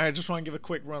 and I just want to give a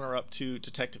quick runner up to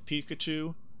Detective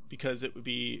Pikachu because it would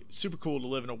be super cool to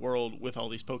live in a world with all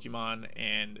these Pokemon,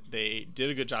 and they did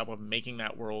a good job of making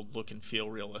that world look and feel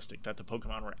realistic. That the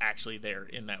Pokemon were actually there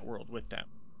in that world with them.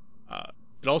 Uh,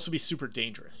 it'd also be super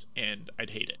dangerous, and I'd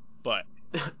hate it, but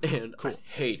And I cool.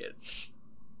 hate it.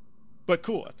 But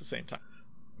cool at the same time.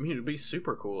 I mean, it'd be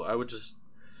super cool.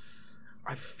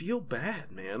 I feel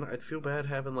bad, man. I'd feel bad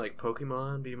having like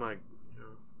Pokemon be my,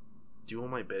 do all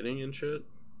my bidding and shit.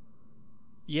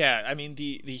 Yeah, I mean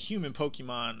the human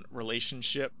Pokemon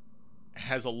relationship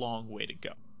has a long way to go.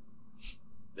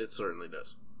 It certainly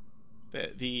does.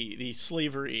 The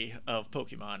slavery of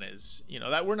Pokemon is,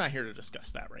 that we're not here to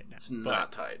discuss that right now. It's But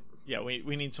not tight. yeah,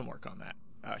 we need some work on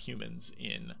that. Humans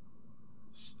in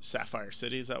Sapphire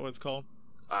City, is that what it's called?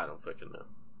 I don't fucking know.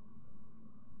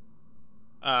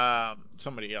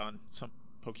 Somebody on some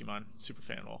Pokemon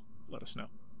superfan will let us know.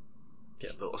 Yeah,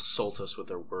 they'll assault us with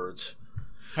their words.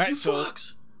 All You right, so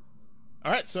fucks!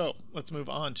 let's move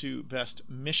on to best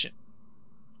mission.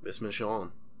 Miss Michonne.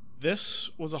 This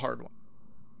was a hard one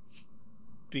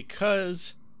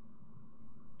because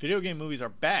video game movies are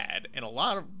bad, and a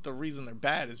lot of the reason they're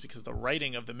bad is because the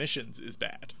writing of the missions is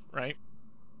bad, right?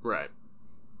 Right.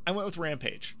 I went with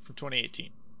Rampage from 2018.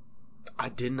 I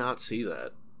did not see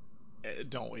that.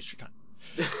 Don't waste your time.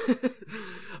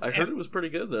 I heard And it was pretty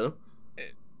good, though.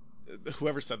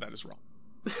 whoever said that is wrong.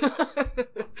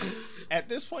 At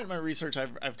this point in my research,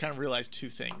 I've kind of realized two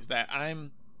things: that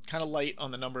I'm kind of light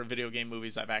on the number of video game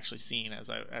movies I've actually seen,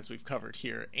 as we've covered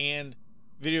here, and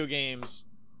video games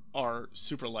are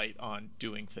super light on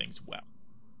doing things well.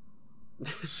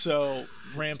 So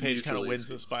It's Rampage kind of mutually wins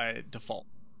this exclusive. by default.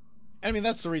 And I mean,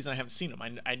 that's the reason I haven't seen them.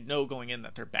 I know going in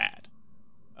that they're bad.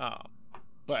 Um,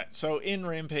 but so in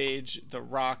Rampage, The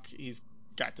Rock, he's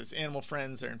got this animal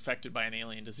friends. They're infected by an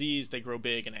alien disease. They grow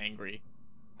big and angry.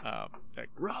 Like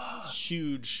Rah!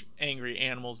 huge angry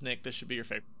animals. Nick, this should be your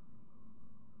favorite.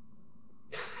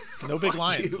 No big Fuck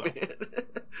lions you, though.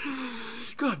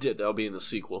 man. God damn, that'll be in the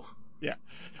sequel. Yeah.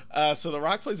 So The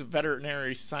Rock plays a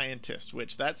veterinary scientist,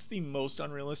 which that's the most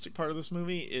unrealistic part of this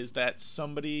movie, is that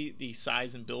somebody the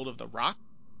size and build of The Rock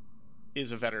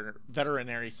is a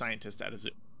veterinary scientist at a zoo.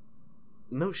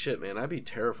 No shit, man. I'd be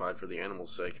terrified for the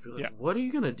animals' sake. I'd be like, Yeah. what are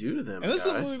you gonna do to them, And this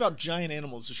is a guy? movie about giant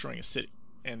animals destroying a city,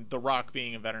 and The Rock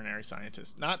being a veterinary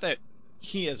scientist. Not that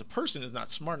he as a person is not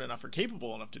smart enough or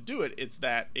capable enough to do it, it's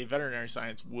that a veterinary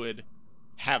science would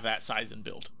have that size and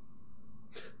build.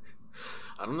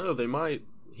 I don't know. They might.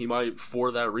 He might,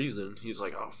 for that reason. He's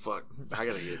like, oh fuck, I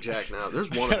gotta get Jack now.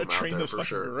 There's I one of gotta them out train there this for fucking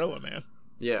sure. gorilla, man.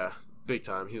 Yeah, big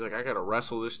time. He's like, I gotta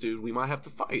wrestle this dude. We might have to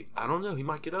fight. I don't know. He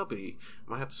might get up. He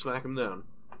might have to smack him down.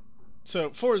 So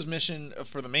for his mission,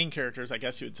 for the main characters, I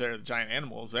guess you would say are the giant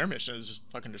animals, their mission is just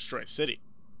fucking destroy a city.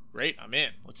 Great, I'm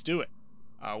in. Let's do it.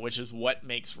 Which is what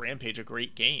makes Rampage a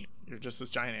great game. You're just this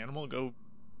giant animal, go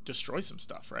destroy some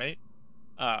stuff, right?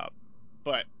 Uh,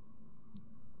 but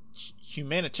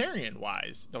humanitarian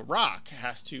wise, The Rock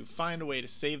has to find a way to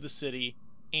save the city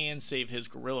and save his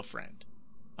gorilla friend.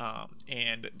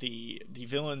 And the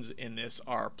villains in this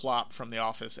are Plop from The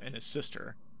Office and his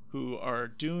sister, who are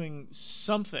doing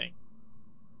something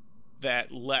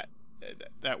that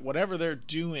whatever they're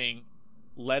doing,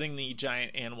 letting the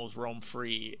giant animals roam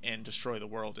free and destroy the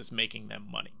world is making them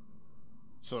money.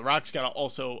 So The Rock's got to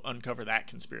also uncover that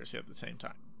conspiracy at the same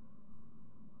time.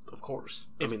 Of course.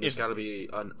 I If mean, there's if got to be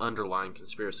an underlying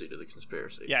conspiracy to the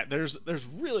conspiracy. Yeah, there's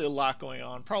really a lot going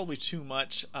on, probably too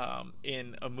much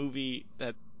in a movie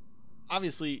that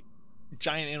obviously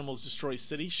giant animals destroy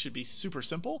cities should be super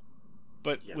simple,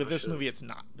 but Yeah, with no this shit. movie it's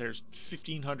not. There's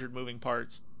 1,500 moving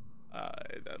parts. Uh,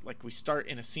 like we start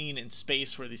in a scene in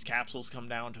space where these capsules come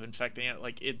down to infect the ant.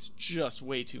 Like it's just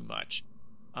way too much.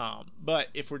 But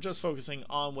if we're just focusing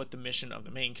on what the mission of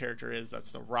the main character is,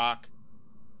 that's The Rock.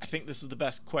 I think this is the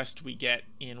best quest we get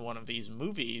in one of these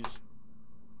movies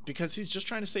because he's just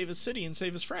trying to save his city and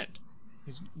save his friend.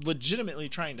 He's legitimately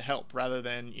trying to help rather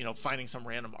than, finding some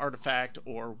random artifact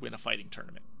or win a fighting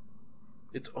tournament.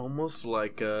 It's almost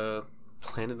like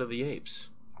Planet of the Apes,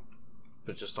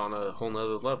 but just on a whole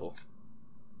nother level.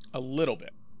 A little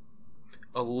bit.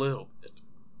 A little bit.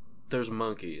 There's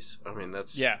monkeys. I mean,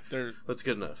 that's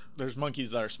good enough. There's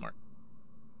monkeys that are smart.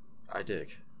 I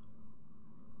dig.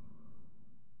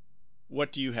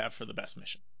 What do you have for the best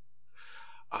mission?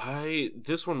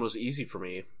 This one was easy for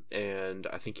me, and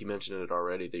I think you mentioned it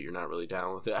already that you're not really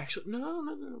down with it. Actually,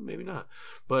 no, maybe not.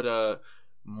 But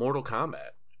Mortal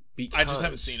Kombat, because I just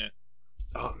haven't seen it.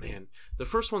 Oh man, the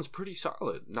first one's pretty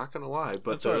solid. Not gonna lie,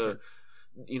 but That's what I've heard.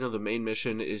 The main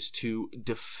mission is to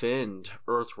defend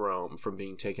Earthrealm from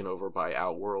being taken over by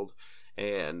Outworld,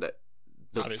 and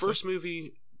the Obviously. first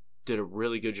movie did a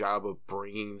really good job of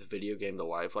bringing the video game to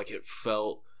life. Like, it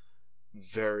felt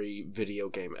very video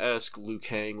game-esque. Liu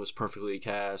Kang was perfectly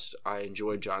cast. I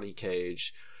enjoyed Johnny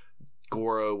Cage.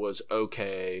 Goro was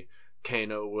okay.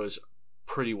 Kano was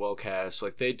pretty well cast.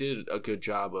 Like, they did a good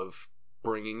job of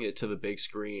bringing it to the big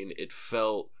screen. It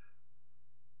felt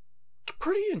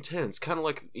pretty intense, kind of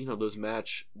like those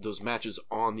matches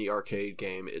on the arcade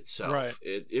game itself. Right.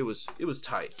 It was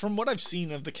tight. From what I've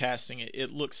seen of the casting, it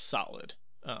looks solid.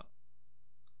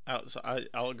 So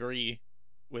I'll agree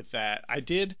with that. I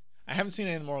haven't seen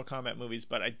any of the Mortal Kombat movies,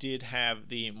 but I did have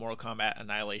the Mortal Kombat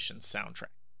Annihilation soundtrack.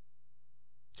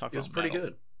 It was pretty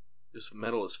good. Just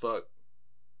metal as fuck.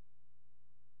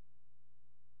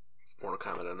 Mortal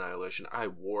Kombat Annihilation. I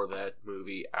wore that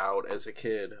movie out as a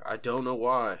kid. I don't know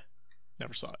why.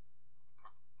 Never saw it.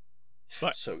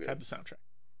 But so good. Had the soundtrack.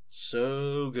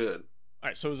 So good. All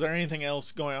right, so is there anything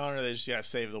else going on, or they just gotta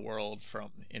save the world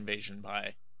from invasion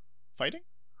by fighting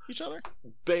each other?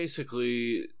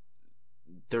 Basically,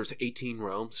 there's 18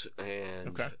 realms, and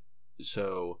okay.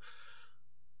 So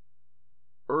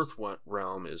Earth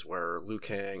realm is where Liu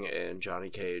Kang and Johnny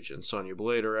Cage and Sonya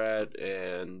Blade are at,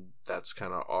 and that's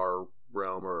kind of our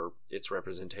realm or its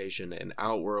representation. And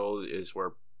Outworld is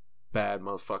where bad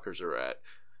motherfuckers are at,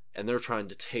 and they're trying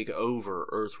to take over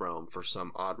Earthrealm for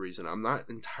some odd reason. I'm not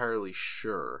entirely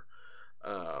sure.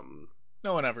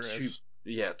 No one ever is.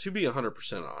 Yeah, to be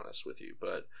 100% honest with you,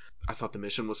 but I thought the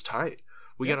mission was tight.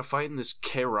 We got to fight in this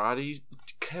karate,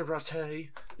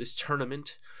 this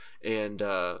tournament, and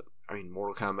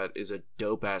Mortal Kombat is a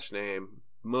dope ass name.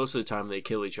 Most of the time they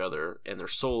kill each other, and their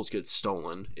souls get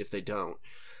stolen if they don't,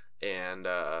 and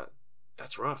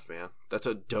that's rough, man. That's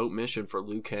a dope mission for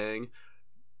Liu Kang.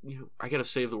 I gotta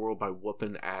save the world by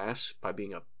whooping ass, by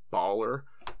being a baller.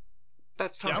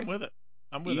 That's tight. Yeah, I'm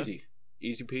with it.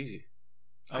 Easy peasy.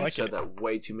 I've said that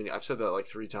way too many. I've said that like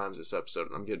 3 times this episode,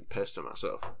 and I'm getting pissed at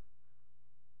myself.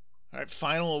 All right,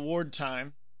 final award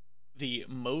time. The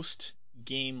most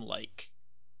game-like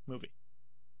movie.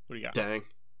 What do you got? Dang.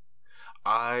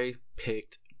 I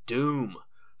picked Doom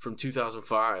from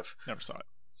 2005. Never saw it.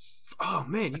 Oh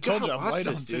man, I told you I'm watch light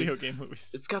this, on dude. video game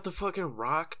movies. It's got the fucking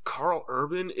Rock, Carl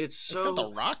Urban. It's got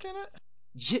the Rock in it?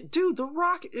 Yeah, dude, the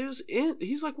Rock is in.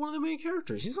 He's like one of the main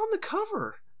characters. He's on the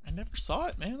cover. I never saw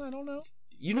it, man. I don't know.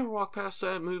 You never walked past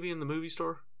that movie in the movie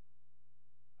store?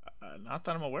 Not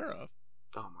that I'm aware of.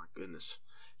 Oh my goodness,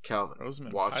 Calvin,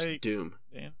 Rosamund watch Pike. Doom.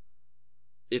 Damn.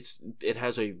 It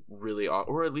has a really,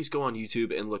 or at least go on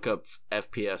YouTube and look up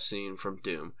FPS scene from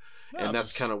Doom, and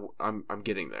that's kind of I'm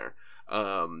getting there.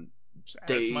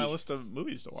 That's my list of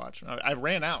movies to watch. I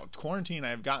ran out. Quarantine,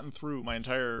 I've gotten through my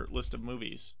entire list of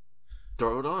movies.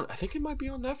 Throw it on. I think it might be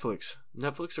on Netflix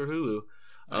or Hulu.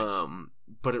 Nice.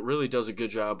 But it really does a good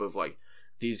job of, like,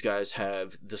 these guys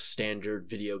have the standard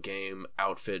video game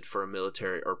outfit for a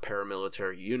military or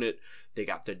paramilitary unit. They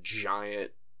got the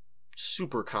giant,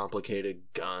 super complicated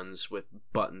guns with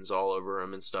buttons all over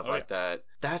them and stuff like that.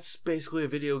 That's basically a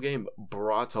video game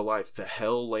brought to life. The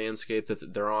hell landscape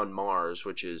that they're on Mars,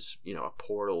 which is, a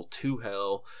portal to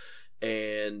hell,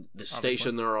 and the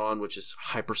station they're on, which is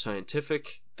hyper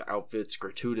scientific, the outfits,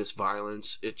 gratuitous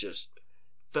violence. It just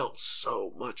felt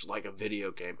so much like a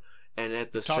video game. And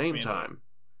at the same time,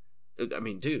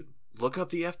 dude, look up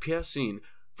the FPS scene,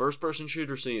 first person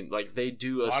shooter scene. Like, they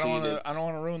do a scene. I don't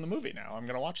want to ruin the movie now. I'm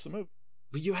going to watch the movie.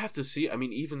 But you have to see,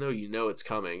 even though you know it's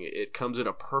coming, it comes at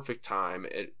a perfect time.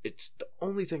 It's the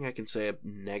only thing I can say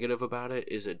negative about it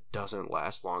is it doesn't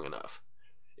last long enough.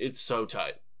 It's so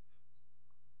tight.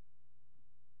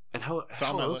 And how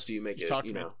else do you make it,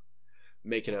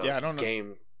 make it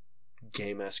a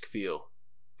game-esque feel?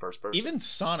 First person. Even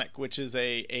Sonic, which is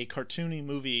a cartoony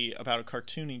movie about a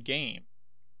cartoony game,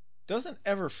 doesn't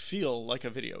ever feel like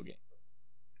a video game.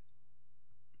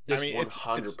 This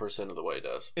 100% of the way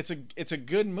does. It's a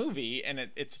good movie, and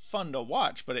it's fun to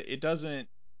watch, but it doesn't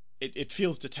it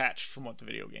feels detached from what the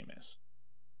video game is.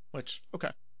 Which,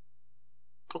 okay.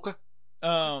 Okay.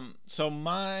 So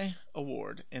my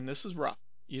award, and this is rough.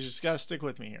 You just gotta stick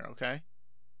with me here, okay?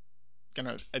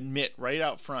 Gonna admit right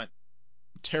out front,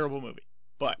 terrible movie.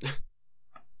 But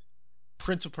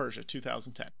Prince of Persia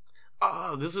 2010.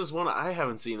 Oh, this is one I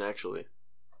haven't seen actually.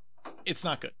 It's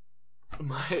not good.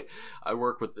 My I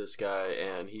work with this guy,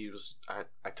 and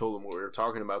I told him what we were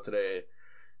talking about today.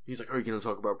 He's like, "Are you gonna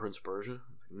talk about Prince of Persia?" I was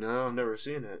like, "No, I've never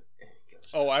seen it." And he goes,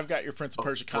 Oh, I've got your Prince of "Oh,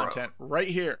 Persia bro, content right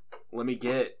here. let me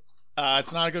get."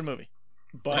 It's not a good movie,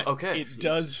 but Okay. it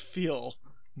does feel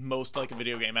most like a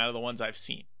video game out of the ones I've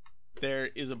seen. There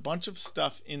is a bunch of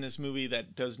stuff in this movie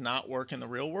that does not work in the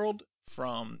real world.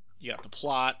 From you got the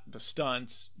plot, the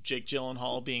stunts, Jake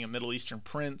Gyllenhaal being a Middle Eastern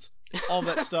prince, all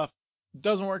that stuff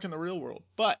doesn't work in the real world.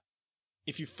 But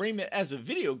if you frame it as a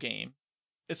video game,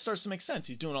 it starts to make sense.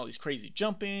 He's doing all these crazy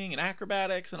jumping and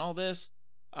acrobatics and all this.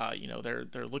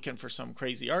 They're looking for some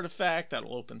crazy artifact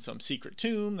that'll open some secret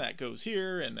tomb that goes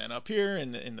here and then up here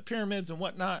in the pyramids and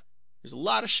whatnot. There's a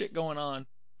lot of shit going on,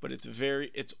 but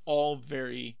it's all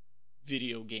very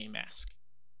video game esque.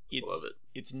 Love It's it.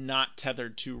 it's not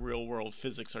tethered to real world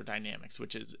physics or dynamics,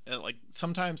 which is like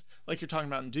sometimes like you're talking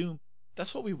about in Doom.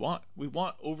 That's what we want. We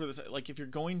want over the like if you're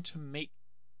going to make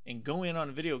and go in on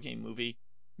a video game movie,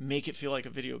 make it feel like a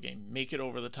video game, make it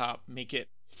over the top, make it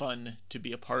fun to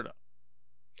be a part of.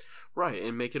 Right,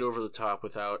 and make it over the top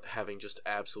without having just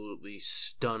absolutely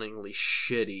stunningly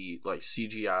shitty like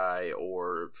CGI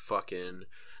or fucking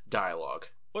dialogue.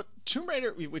 But Tomb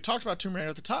Raider, we talked about Tomb Raider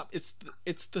at the top.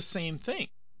 It's the same thing.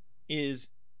 Is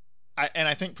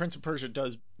I think Prince of Persia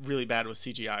does really bad with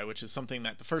CGI, which is something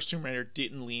that the first Tomb Raider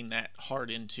didn't lean that hard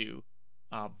into,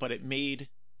 but it made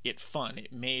it fun.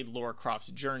 It made Lara Croft's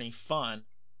journey fun,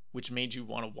 which made you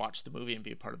want to watch the movie and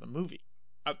be a part of the movie.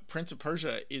 Prince of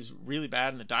Persia is really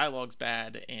bad, and the dialogue's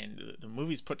bad, and the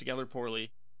movie's put together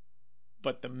poorly,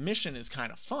 but the mission is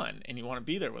kind of fun, and you want to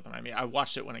be there with them. I mean, I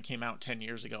watched it when it came out 10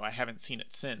 years ago. I haven't seen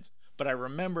it since, but I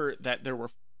remember that there were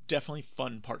definitely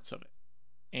fun parts of it.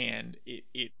 And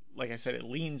it like I said, it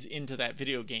leans into that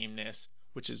video game-ness,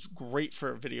 which is great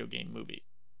for video game movies.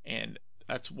 And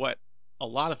that's what a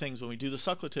lot of things when we do the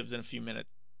Superlatives in a few minutes,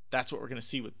 that's what we're going to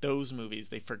see with those movies.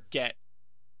 They forget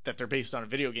that they're based on a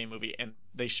video game movie and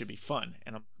they should be fun.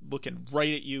 And I'm looking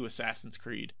right at you, Assassin's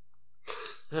Creed.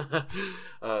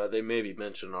 They may be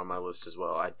mentioned on my list as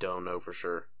well. I don't know for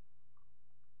sure.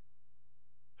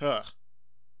 Ugh.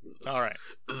 All right.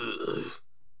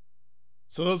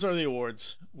 So those are the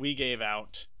awards we gave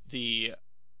out. The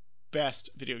best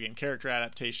video game character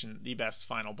adaptation, the best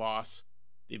final boss,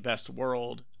 the best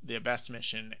world, the best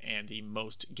mission, and the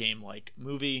most game-like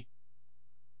movie.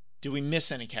 Do we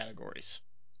miss any categories?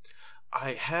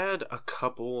 I had a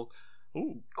couple Ooh,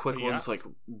 what quick do you ones. got? Like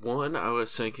one I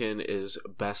was thinking is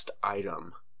best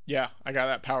item. Yeah, I got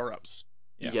that. Power-ups.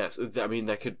 Yeah. Yes, I mean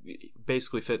that could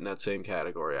basically fit in that same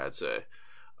category, I'd say.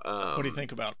 What do you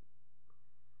think about?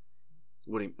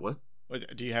 What?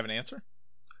 Do you have an answer?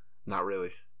 Not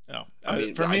really. No. I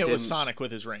mean, For I me, it was didn't. Sonic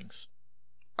with his rings.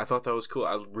 I thought that was cool.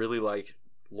 I really like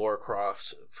Laura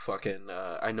Croft's fucking.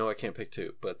 I know I can't pick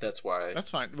two, but that's why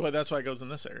That's fine. Well, that's why it goes in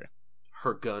this area.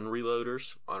 her gun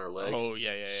reloaders on her leg, Oh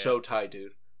yeah, yeah, yeah. so tight,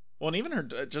 dude. Well, and even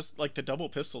her, just like the double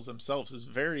pistols themselves, is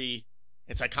very.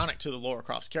 It's iconic to the Lara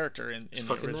Croft's character It's in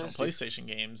the fucking original nasty. PlayStation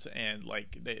games, and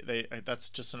like they that's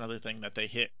just another thing that they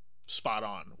hit spot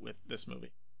on with this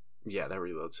movie. Yeah, that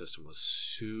reload system was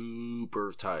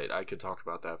super tight. I could talk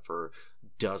about that for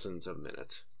dozens of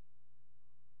minutes.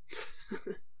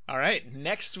 All right,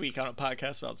 next week on a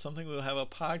podcast about something, we'll have a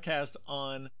podcast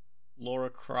on Lara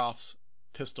Croft's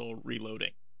pistol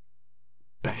reloading.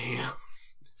 Bam.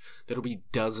 That'll be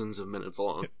dozens of minutes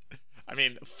long. I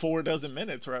mean, 4 dozen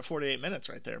minutes. We're at 48 minutes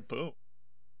right there. Boom.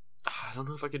 I don't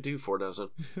know if I could do 4 dozen.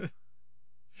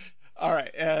 All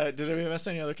right. Did we miss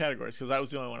any other categories? Because that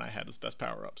was the only one I had was best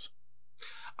power ups.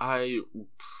 I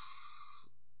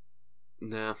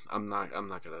Nah, I'm not. I'm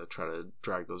not gonna try to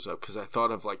drag those up because I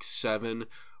thought of like seven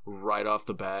right off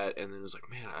the bat, and then it was like,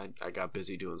 man, I got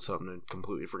busy doing something and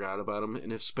completely forgot about them,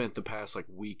 and have spent the past like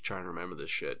week trying to remember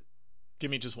this shit. Give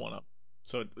me just one up.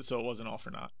 So it wasn't all for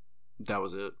naught. That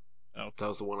was it. Okay, That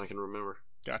was the one I can remember.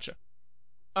 gotcha.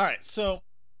 All right. So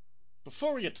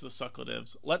before we get to the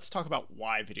sucklatives, let's talk about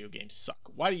why video games suck.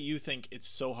 Why do you think it's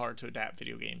so hard to adapt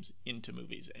video games into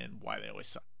movies, and why they always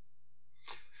suck?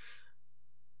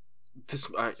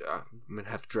 I'm gonna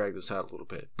have to drag this out a little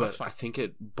bit, That's but I fine. think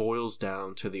it boils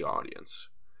down to the audience.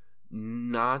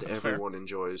 Not That's fair. everyone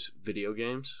enjoys video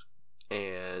games,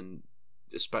 and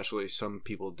especially some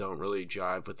people don't really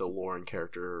jive with the lore and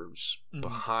characters Hmm.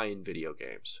 behind video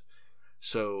games.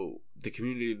 So the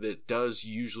community that does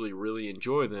usually really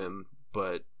enjoy them,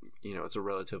 but it's a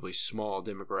relatively small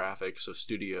demographic. So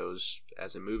studios,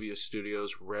 as in movie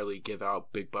studios, rarely give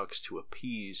out big bucks to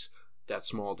appease that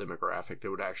small demographic that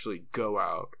would actually go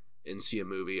out and see a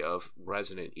movie of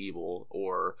Resident Evil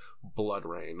or Blood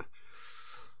Rain.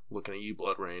 Looking at you,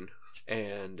 Blood Rain.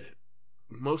 And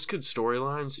most good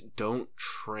storylines don't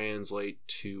translate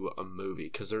to a movie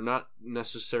because they're not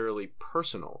necessarily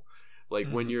personal. Like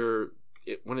when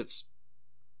Mm-hmm. when it's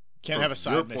Can't have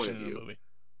from a your side point of mission in a view. movie.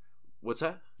 What's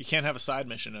that? You can't have a side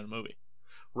mission in a movie.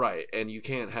 Right, and you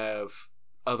can't have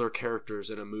other characters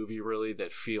in a movie really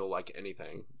that feel like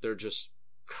anything. They're just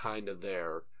kind of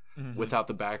there Mm-hmm. without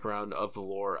the background of the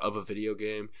lore of a video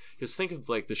game. Because think of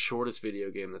like the shortest video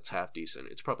game that's half decent.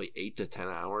 It's probably 8 to 10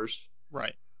 hours.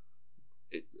 Right.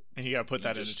 It, And you got to put you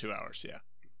that into just 2 hours. Yeah.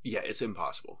 yeah, it's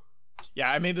impossible. Yeah,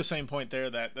 I made the same point there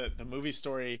that the movie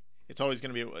story, it's always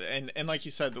going to be, and like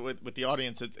you said, with the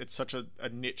audience, it's such a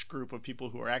niche group of people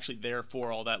who are actually there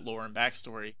for all that lore and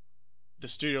backstory. The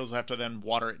studios will have to then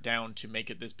water it down to make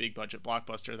it this big budget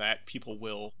blockbuster that people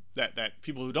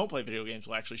who don't play video games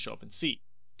will actually show up and see.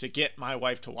 To get my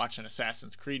wife to watch an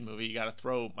Assassin's Creed movie, you got to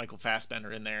throw Michael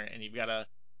Fassbender in there, and you've got to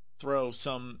throw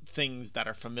some things that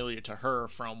are familiar to her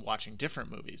from watching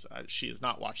different movies. She has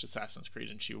not watched Assassin's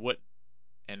Creed, and she would,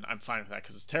 and I'm fine with that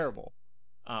because it's terrible.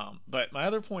 But my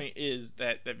other point is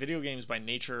that video games by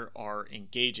nature are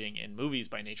engaging, and movies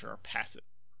by nature are passive.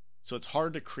 So it's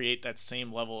hard to create that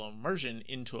same level of immersion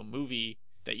into a movie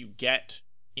that you get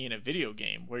in a video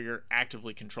game where you're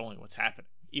actively controlling what's happening.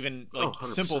 Even Oh, like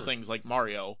simple 100%. things like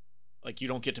Mario, like you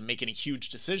don't get to make any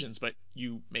huge decisions, but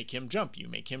you make him jump, you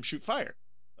make him shoot fire.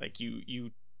 Like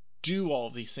you do all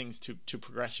of these things to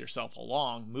progress yourself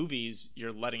along. Movies,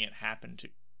 you're letting it happen to.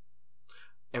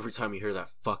 Every time you hear that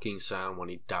fucking sound when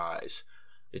he dies,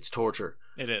 it's torture.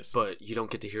 It is. But you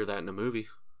don't get to hear that in a movie.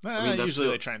 I mean, that's Usually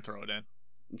the they try and throw it in.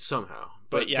 somehow,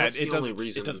 But but yeah, that's the only it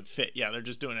reason. doesn't fit. Yeah, they're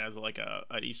just doing it as like a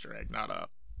an Easter egg, not a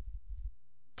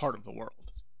part of the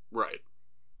world. Right.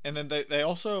 And then they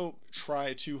also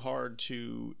try too hard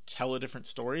to tell a different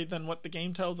story than what the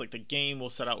game tells. Like the game will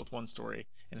set out with one story,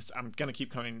 and I'm gonna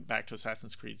keep coming back to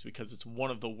Assassin's Creed because it's one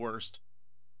of the worst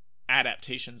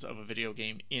adaptations of a video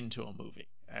game into a movie,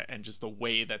 and just the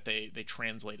way that they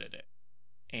translated it.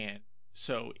 And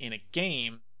so in a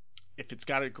game, if it's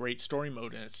got a great story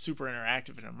mode and it's super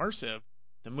interactive and immersive,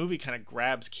 the movie kind of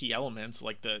grabs key elements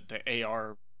like the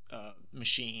AR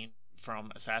machine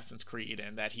from Assassin's Creed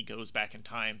and that he goes back in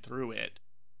time through it,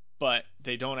 but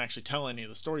they don't actually tell any of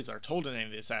the stories that are told in any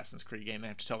of the Assassin's Creed game. They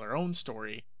have to tell their own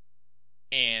story,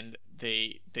 and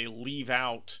they leave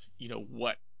out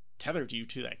what tethered you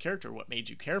to that character, what made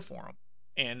you care for him.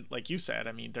 And like you said,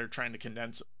 I mean, they're trying to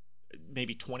condense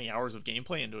maybe 20 hours of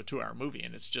gameplay into a 2 hour movie,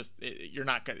 and it's just you're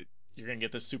gonna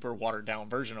get this super watered down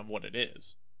version of what it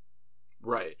is.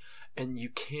 Right. And you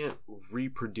can't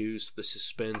reproduce the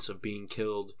suspense of being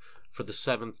killed for the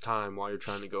seventh time while you're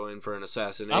trying to go in for an I'm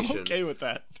assassination okay with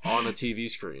that. on a TV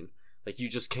screen. Like you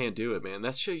just can't do it, man.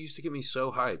 That shit used to get me so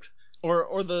hyped.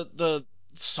 Or the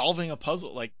solving a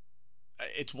puzzle. Like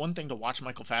it's one thing to watch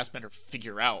Michael Fassbender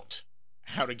figure out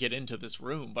how to get into this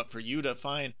room, but for you to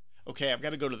find, okay, I've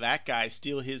got to go to that guy,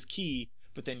 steal his key,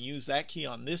 but then use that key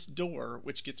on this door,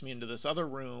 which gets me into this other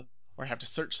room, or I have to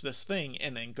search this thing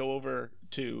and then go over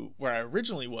to where I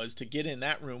originally was to get in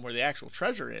that room where the actual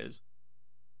treasure is.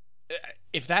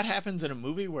 If that happens in a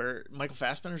movie where Michael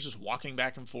Fassbender's just walking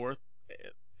back and forth,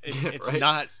 Yeah, it's right?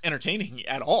 not entertaining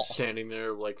at all. Standing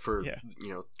there like for, Yeah.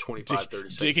 25, 30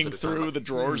 seconds Digging at a time through like, the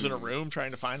drawers in a room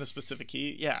trying to find a specific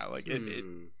key. Yeah, like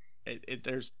hmm.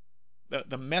 there's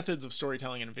the methods of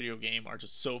storytelling in a video game are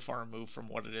just so far removed from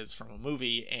what it is from a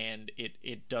movie, and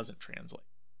it doesn't translate.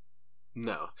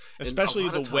 No. And a Especially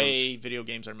lot the of times way video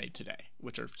games are made today,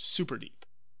 which are super deep.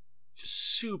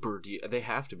 super deep. They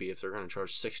have to be if they're going to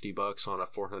charge $60 on a Yeah,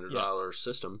 $400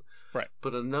 system. right.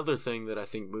 But another thing that I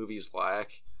think movies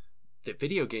lack that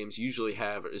video games usually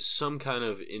have is some kind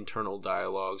of internal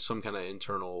dialogue, some kind of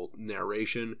internal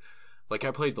narration. Like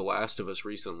I played The Last of Us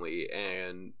recently,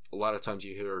 and a lot of times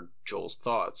you hear Joel's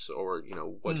thoughts, or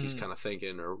what he's Mm-hmm. kind of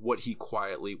thinking, or what he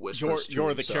quietly You're whispers to you're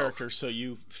the himself. character, so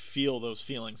you feel those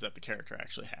feelings that the character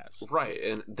actually has. Right,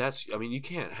 and I mean, you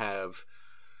can't have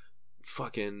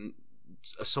fucking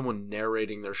someone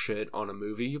narrating their shit on a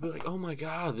movie. You'll be like, oh my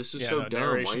god, this is Yeah, so no, dumb. Why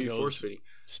are narration you force goes feeding?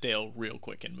 stale real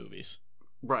quick in movies.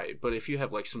 Right, but if you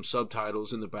have like some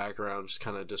subtitles in the background just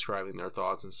kind of describing their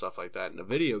thoughts and stuff like that in a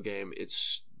video game,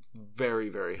 it's very,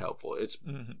 very helpful. It's,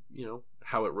 Mm-hmm.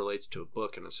 how it relates to a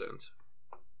book in a sense.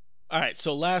 All right,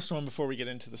 so last one before we get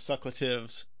into the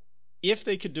sucklatives. If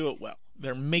they could do it well,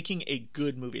 They're making a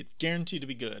good movie. It's guaranteed to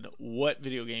be good. What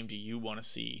video game do you want to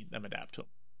see them adapt to?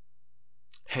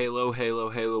 Halo, Halo,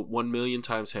 Halo, 1 million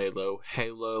times Halo,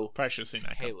 Halo, Probably should have seen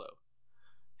that coming. Halo,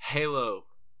 Halo.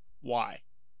 Why?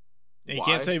 And you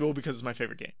can't Why? say, well, because it's my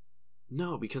favorite game.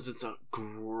 No, because it's a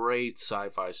great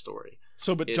sci-fi story.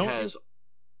 So, but It don't you has.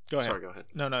 go ahead? Sorry, go ahead.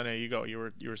 No, no, no. You go.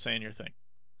 You were saying your thing.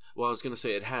 Well, I was gonna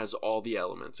say it has all the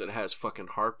elements. It has fucking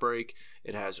heartbreak.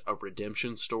 It has a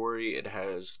redemption story. It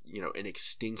has, an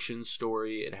extinction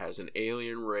story. It has an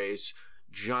alien race.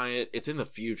 Giant. It's in the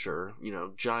future.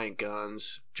 Giant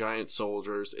guns, giant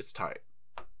soldiers. It's tight.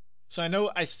 So I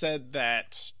know I said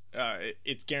that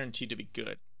it's guaranteed to be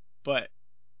good, but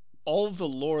all of the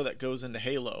lore that goes into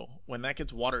Halo, when that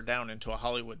gets watered down into a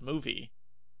Hollywood movie,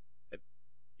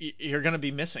 you're going to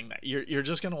be missing that. You're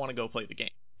just going to want to go play the game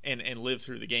and live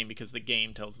through the game because the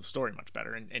game tells the story much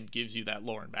better and gives you that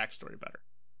lore and backstory better.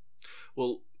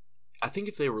 Well, I think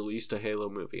if they released a Halo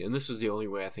movie, and this is the only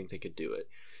way I think they could do it,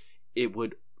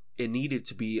 it needed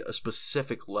to be a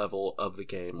specific level of the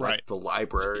game, Right. like the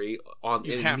library on.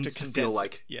 You It have to needs to feel condense it.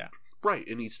 like Yeah. right.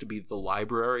 It needs to be the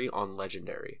library on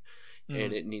Legendary,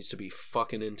 and Mm. it needs to be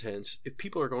fucking intense. If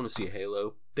people are going to see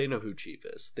Halo, they know who Chief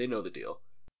is. They know the deal.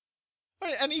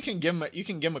 And you can give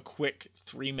them a quick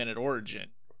 3-minute origin,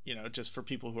 just for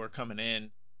people who are coming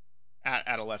in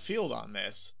at a left field on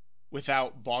this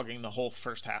without bogging the whole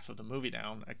first half of the movie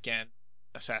down. Again,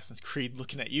 Assassin's Creed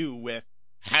looking at you with,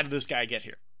 how did this guy get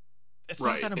here? It's not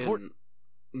Right, that important.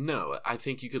 and no, I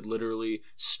think you could literally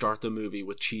start the movie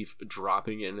with Chief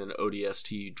dropping in an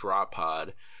ODST drop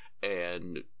pod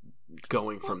and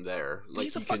going Well, from there. Like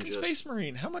he's a you can fucking just space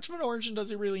marine. How much of an origin does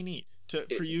he really need for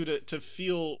it, you to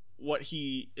feel what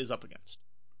he is up against?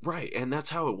 right, and that's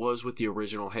how it was with the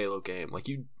original Halo game.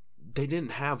 They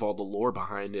didn't have all the lore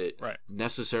behind it Right.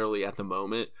 necessarily at the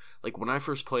moment. Like when I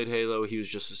first played Halo, he was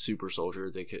just a super soldier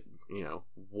that could,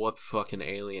 whoop fucking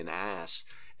alien ass.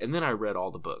 And then I read all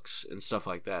the books and stuff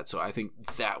like that. So I think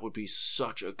that would be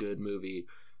such a good movie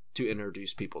to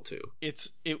introduce people to.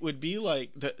 It would be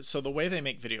like the way they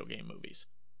make video game movies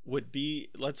would be,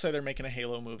 let's say they're making a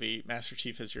Halo movie, Master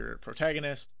Chief is your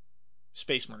protagonist,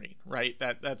 Space Marine, right?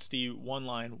 That's the one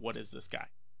line, what is this guy?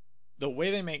 The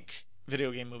way they make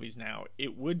video game movies now,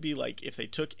 it would be like if they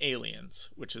took Aliens,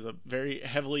 which is a very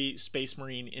heavily Space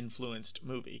Marine influenced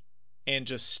movie, and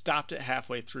just stopped it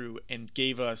halfway through and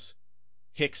gave us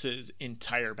Hicks's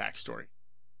entire backstory.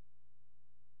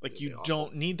 Like, It'd you be awful.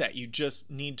 don't need that. You just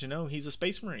need to know he's a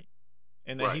Space Marine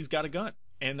and that Right. he's got a gun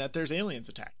and that there's aliens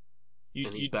attack.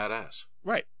 And he's You badass.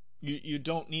 Right. You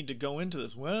don't need to go into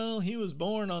this. Well, he was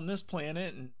born on this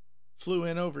planet and flew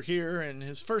in over here, and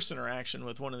his first interaction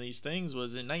with one of these things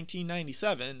was in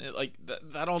 1997.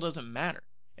 That all doesn't matter,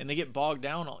 and they get bogged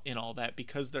down in all that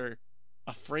because they're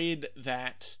afraid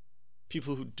that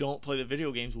people who don't play the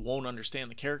video games won't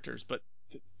understand the characters. But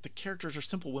the characters are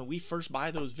simple. When we first buy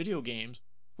those video games,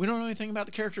 we don't know anything about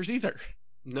the characters either.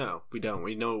 No, we don't.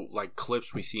 We know like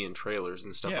clips we see in trailers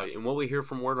and stuff Yeah. like and what we hear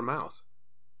from word of mouth.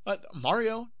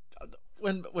 Mario,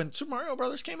 when Super Mario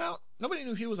Brothers came out, nobody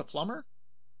knew he was a plumber.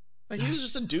 Like, he was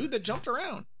just a dude that jumped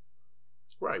around.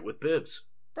 Right, with bibs.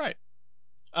 Right.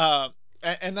 Uh,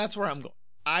 and that's where I'm going.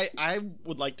 I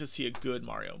would like to see a good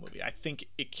Mario movie. I think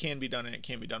it can be done and it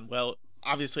can be done well.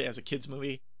 Obviously, as a kids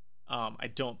movie, I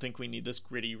don't think we need this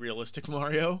gritty, realistic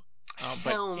Mario.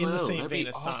 But Hell in the no, same that'd vein be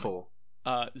as Sonic, awful.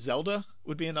 Zelda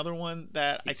would be another one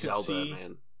that I It's could Zelda, see.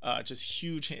 man. Just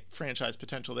huge franchise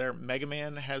potential there. Mega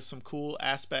Man has some cool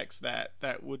aspects that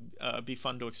would be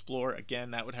fun to explore.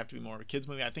 Again, that would have to be more of a kids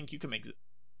movie. I think you can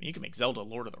make Zelda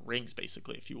Lord of the Rings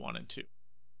basically if you wanted to.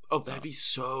 Oh, Uh, that'd be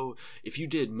so. If you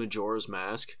did Majora's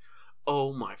Mask,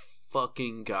 oh my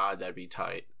fucking god, that'd be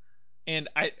tight. and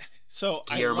I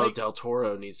Guillermo like del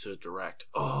Toro needs to direct.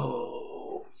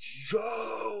 Oh,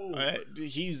 yo.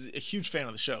 he's a huge fan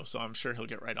of the show, so I'm sure he'll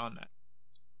get right on that.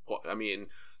 Well, I mean,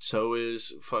 so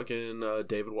is fucking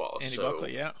David Wallace. Andy So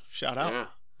Buckley, yeah, shout out. yeah,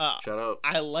 Uh, shout out.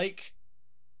 I like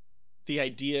the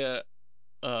idea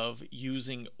of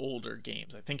using older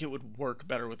games. I think it would work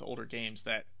better with older games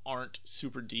that aren't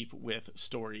super deep with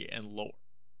story and lore.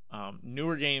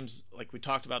 Newer games, like we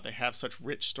talked about, they have such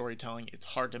rich storytelling. It's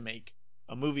hard to make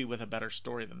a movie with a better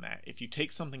story than that. If you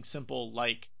take something simple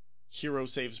like hero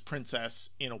saves princess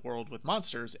in a world with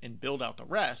monsters and build out the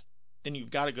rest, then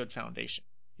you've got a good foundation.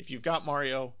 If you've got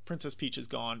Mario, Princess Peach is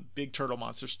gone, big turtle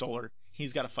monster stole her,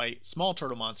 he's got to fight small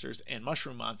turtle monsters and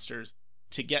mushroom monsters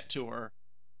to get to her.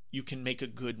 You can make a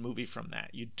good movie from that.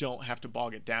 You don't have to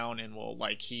bog it down and, well,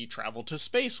 like, he traveled to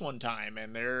space one time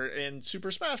and they're in Super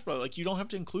Smash Bros. Like, you don't have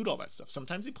to include all that stuff.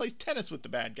 Sometimes he plays tennis with the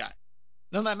bad guy.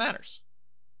 None of that matters.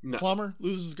 No, Plumber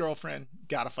loses his girlfriend,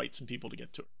 gotta fight some people to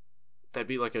get to her. that'd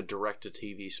be like a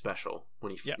direct-to-TV special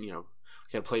when he, Yeah, got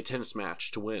to play a tennis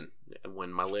match to win and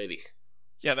win my lady.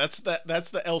 yeah, that's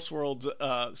the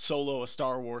Elseworlds solo a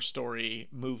Star Wars story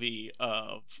movie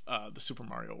of the Super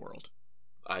Mario world.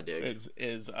 I dig.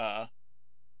 Is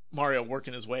Mario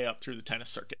working his way up through the tennis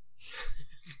circuit,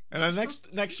 and then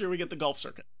next year we get the golf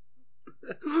circuit.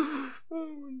 Oh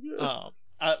my god.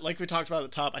 Um, like we talked about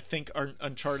at the top, I think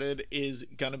Uncharted is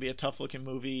gonna be a tough looking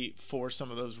movie for some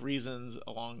of those reasons.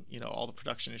 Along, all the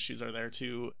production issues are there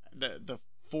too. The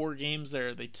four games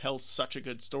there, they tell such a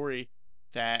good story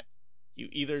that you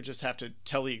either just have to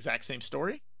tell the exact same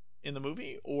story in the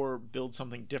movie or build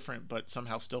something different but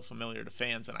somehow still familiar to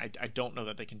fans. And I don't know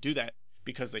that they can do that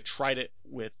because they tried it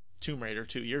with Tomb Raider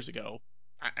 2 years ago.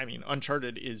 I mean,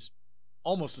 Uncharted is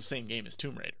almost the same game as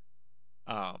Tomb Raider.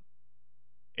 Um,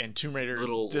 and Tomb Raider,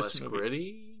 Little this less movie,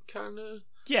 gritty, kind of.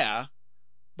 yeah,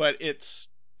 but it's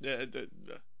the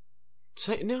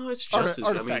Say no, it's just as.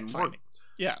 I mean, artifact finding.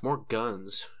 Yeah, more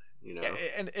guns. You yeah, know,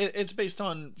 and it's based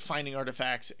on finding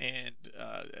artifacts and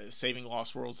saving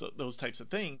lost worlds, those types of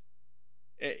things,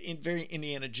 in very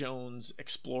Indiana Jones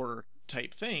explorer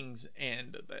type things.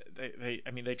 And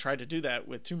I mean, they tried to do that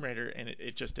with Tomb Raider, and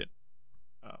it just didn't.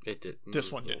 Um, it did.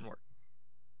 this one didn't work.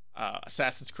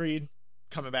 Assassin's Creed,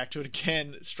 coming back to it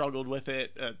again, struggled with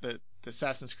it. The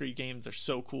Assassin's Creed games, they're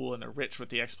so cool and they're rich with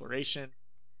the exploration,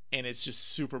 and it's just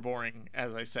super boring,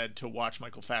 as I said, to watch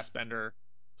Michael Fassbender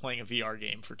playing a VR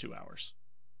game for 2 hours.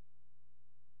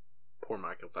 Poor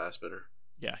Michael Fassbender.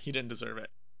 Yeah, he didn't deserve it.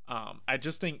 I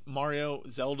just think Mario,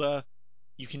 Zelda,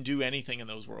 you can do anything in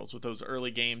those worlds with those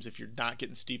early games if you're not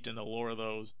getting steeped in the lore of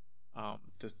those.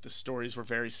 The stories were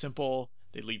very simple.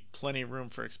 They leave plenty of room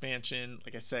for expansion.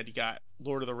 Like I said, you got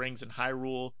Lord of the Rings in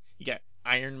Hyrule. You got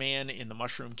Iron Man in the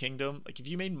Mushroom Kingdom. Like if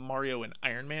you made Mario an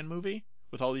Iron Man movie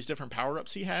with all these different power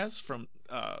ups he has from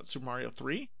Super Mario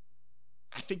 3,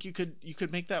 I think you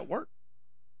could make that work.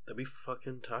 That'd be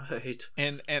fucking tight.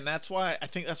 And that's why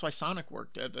Sonic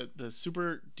worked. The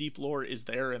super deep lore is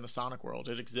there in the Sonic world.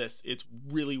 It exists. It's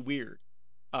really weird.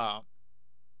 Uh,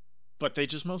 but they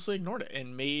just mostly ignored it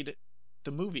and made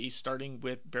the movie starting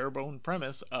with bare bone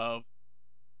premise of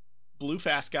blue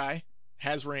fast guy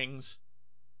has rings,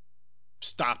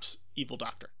 stops evil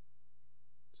doctor,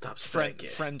 Stops the bad friend kid.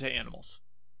 friend to animals.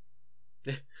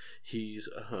 He's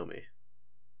a homie.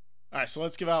 All right, so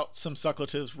let's give out some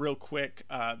sucklatives real quick.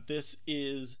 This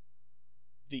is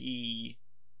the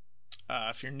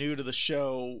if you're new to the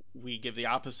show, we give the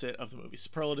opposite of the movie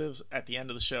superlatives. At the end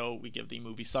of the show, we give the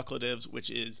movie sucklatives, which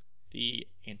is the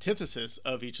antithesis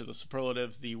of each of the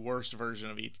superlatives, the worst version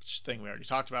of each thing we already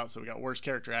talked about. So we got worst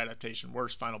character adaptation,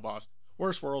 worst final boss,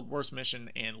 worst world, worst mission,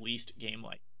 and least game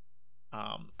like.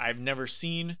 I've never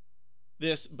seen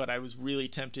this, but I was really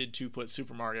tempted to put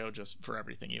Super Mario just for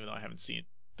everything, even though I haven't seen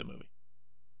the movie.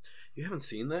 You haven't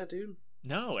seen that, dude?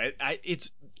 No, it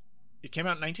came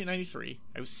out in 1993.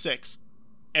 I was 6.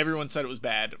 Everyone said it was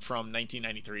bad from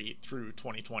 1993 through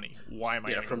 2020. Why am I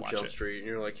Yeah, going to from watch Jump it? Street, and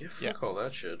you're like, yeah, Yeah, fuck all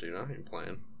that shit, dude. I ain't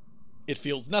playing. it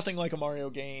feels nothing like a Mario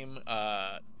game.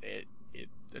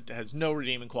 It has no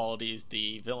redeeming qualities.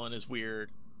 The villain is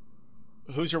weird.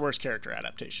 Who's your worst character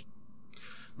adaptation?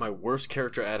 My worst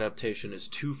character adaptation is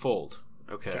twofold.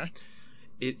 Okay. Okay.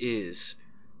 It is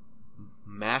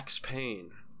Max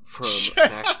Payne from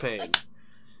Max Payne.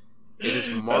 It is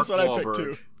That's Mark what I picked Wahlberg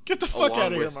too. Get the fuck out along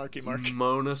of here, with Marky Mark.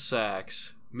 Mona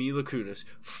Sachs, Mila Kunis.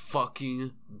 Fucking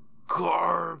Max Payne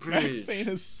garbage.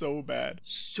 is so bad.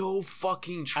 So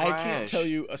fucking I can't tell trash.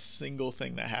 you a single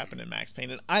thing that happened in Max Payne,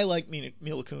 and I like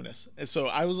Mila Kunis, and so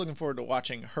I was looking forward to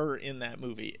watching her in that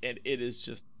movie, and it is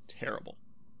just terrible.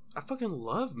 I fucking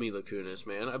love Mila Kunis,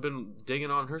 man. I've been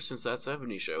digging on her since that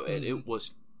 '70s show, and Mm-hmm. it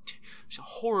was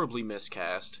horribly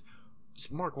miscast.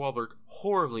 Just Mark Wahlberg,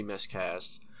 horribly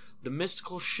miscast. The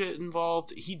mystical shit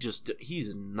involved,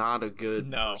 he's not a good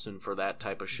No, person for that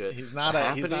type of shit. he's The not a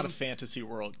Happening, fantasy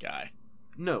world guy.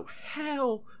 no,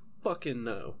 hell fucking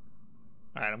no.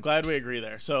 All right, I'm glad we agree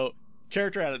there. So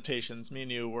character adaptations, me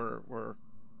and you were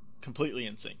completely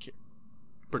in sync here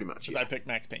Pretty much, because I yeah. picked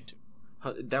Max Payne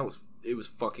 2. It was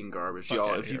fucking garbage, Fuck y'all.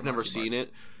 out of If here, you've never Marky Mark. seen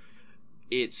it,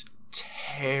 it's Yeah,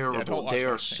 terrible. don't They watch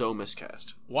are Max Payne. so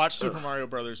miscast. Watch Super Ugh. Mario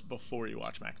Brothers before you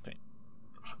watch Max Payne.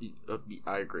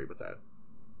 I agree with that.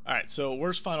 All right, so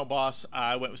worst final boss,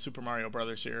 I went with Super Mario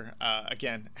Brothers here.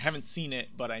 Again, haven't seen it,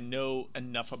 but I know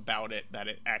enough about it that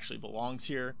it actually belongs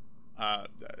here.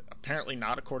 Apparently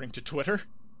not according to Twitter.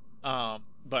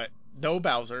 But no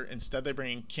Bowser. Instead, they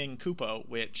bring in King Koopa,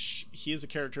 which he is a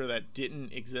character that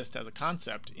didn't exist as a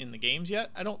concept in the games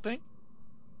yet, I don't think.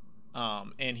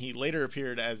 And he later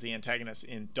appeared as the antagonist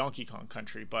in Donkey Kong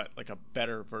Country, but like a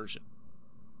better version.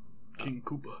 King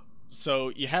Koopa. So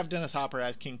you have Dennis Hopper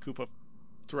as King Koopa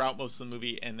throughout most of the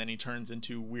movie, and then he turns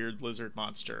into weird lizard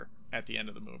monster at the end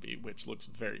of the movie, which looks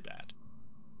very bad.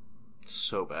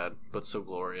 So bad, but so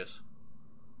glorious.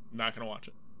 Not gonna watch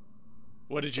it.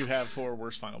 What did you have for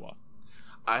worst final boss?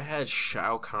 I had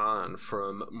Shao Kahn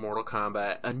from Mortal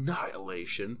Kombat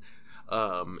Annihilation.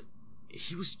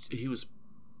 He was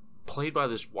played by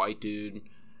this white dude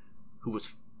who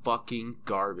was fucking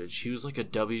garbage. He was like a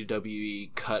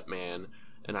WWE cut man,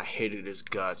 and I hated his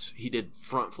guts. He did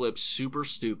front flips super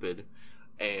stupid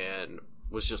and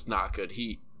was just not good.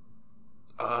 The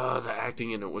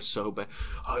acting in it was so bad.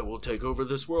 I will take over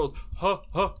this world. Ha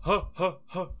ha ha ha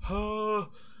ha ha.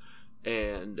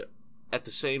 And at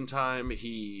the same time,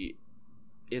 he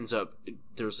ends up,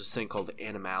 there's this thing called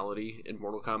animality in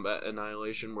Mortal Kombat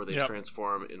Annihilation where they Yep.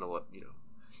 transform in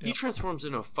he Yep. transforms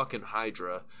into a fucking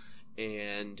Hydra,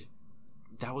 and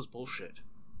that was bullshit.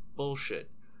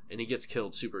 And he gets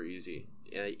killed super easy,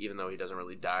 even though he doesn't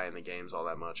really die in the games all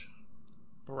that much.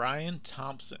 Brian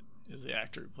Thompson is the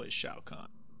actor who plays Shao Kahn.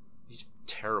 He's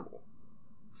terrible.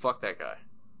 Fuck that guy.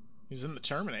 He was in The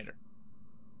Terminator.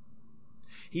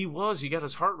 He got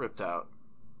his heart ripped out.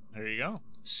 There you go.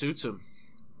 Suits him,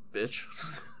 bitch.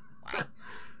 Wow.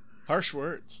 Harsh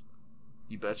words.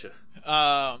 You betcha.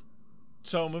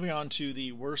 So moving on to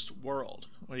the worst world.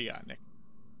 What do you got, Nick?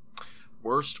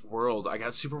 Worst world. I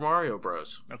got Super Mario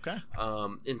Bros. Okay.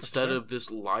 Instead of this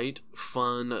light,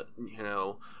 fun,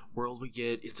 world we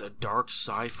get, it's a dark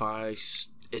sci-fi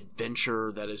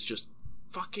adventure that is just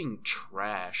fucking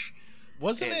trash.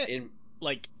 Wasn't it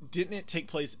like, didn't it take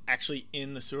place actually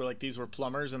in the sewer? Like, these were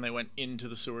plumbers and they went into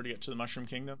the sewer to get to the Mushroom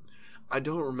Kingdom? I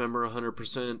don't remember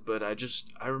 100%, but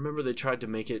I remember they tried to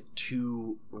make it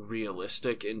too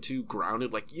realistic and too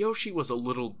grounded. Like, Yoshi was a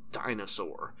little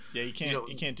dinosaur. Yeah, you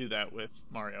can't do that with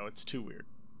Mario. It's too weird.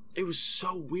 It was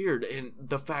so weird, and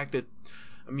the fact that,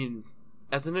 I mean,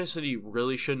 ethnicity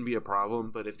really shouldn't be a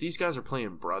problem, but if these guys are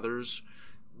playing brothers,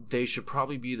 they should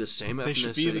probably be the same ethnicity. They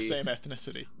should be the same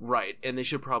ethnicity. Right, and they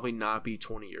should probably not be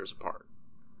 20 years apart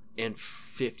and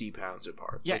 50 pounds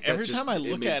apart. Yeah, like, every time I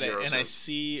look at it and sense. I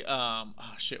see,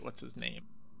 what's his name?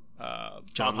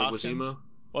 John Bob Hoskins. Leguizamo?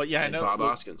 Well, yeah, I know. Bob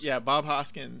Hoskins. Yeah, Bob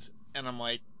Hoskins, and I'm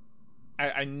like,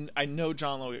 I know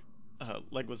John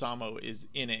Leguizamo is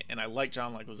in it, and I like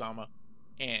John Leguizamo,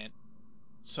 and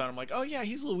so I'm like, oh yeah,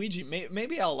 he's Luigi.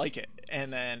 Maybe I'll like it.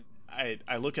 And then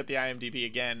I look at the IMDb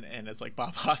again, and it's like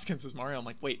Bob Hoskins is Mario. I'm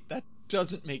like, wait, that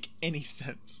doesn't make any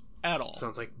sense at all.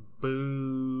 Sounds like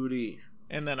booty.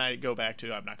 And then I go back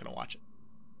to I'm not gonna watch it.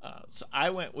 So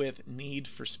I went with Need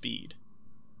for Speed.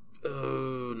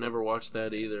 Oh, never watched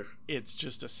that either. It's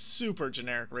just a super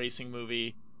generic racing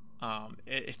movie.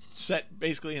 It's set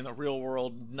basically in the real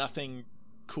world. Nothing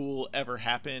cool ever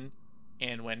happened.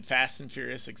 And when Fast and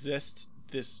Furious exists,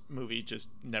 this movie just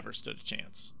never stood a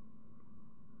chance.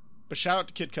 But shout out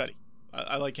to Kid Cudi.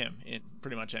 I like him in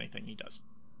pretty much anything he does.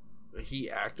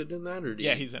 He acted in that, or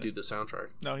did he's he in do it. the soundtrack?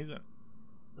 No, he's in it.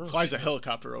 Oh, Flies shit. a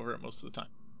helicopter over it most of the time.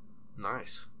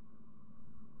 Nice.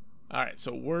 All right,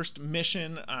 so worst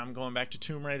mission. I'm going back to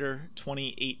Tomb Raider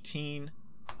 2018.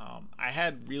 I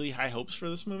had really high hopes for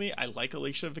this movie. I like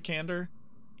Alicia Vikander,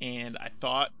 and I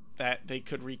thought that they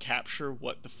could recapture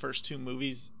what the first two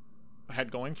movies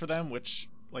had going for them, which,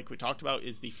 like we talked about,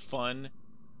 is the fun,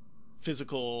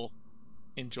 physical,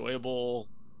 enjoyable,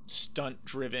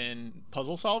 stunt-driven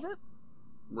puzzle solver.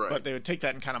 Right. But they would take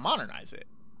that and kind of modernize it.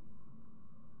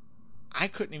 I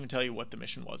couldn't even tell you what the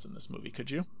mission was in this movie. Could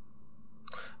you?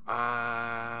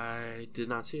 I did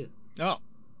not see it. No.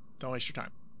 Don't waste your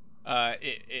time.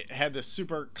 It had this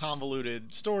super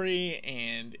convoluted story,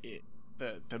 and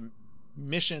the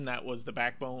mission that was the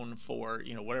backbone for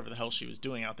whatever the hell she was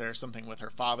doing out there, something with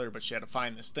her father, but she had to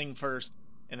find this thing first,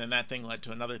 and then that thing led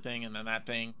to another thing, and then that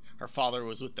thing, her father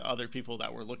was with the other people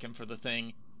that were looking for the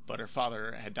thing, but her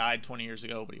father had died 20 years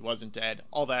ago, but he wasn't dead.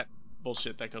 All that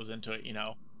bullshit that goes into it,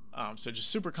 so just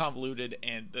super convoluted,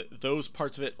 and those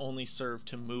parts of it only serve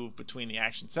to move between the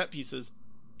action set pieces.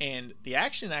 And the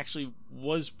action actually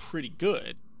was pretty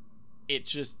good. It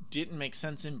just didn't make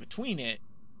sense in between it,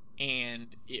 and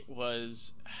it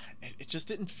just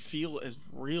didn't feel as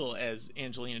real as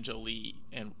Angelina Jolie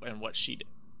and what she did.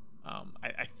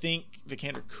 I think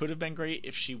Vikander could have been great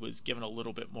if she was given a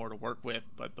little bit more to work with,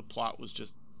 but the plot was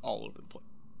just all over the place.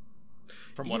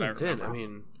 From what I remember. Then, I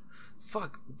mean,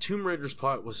 fuck, Tomb Raider's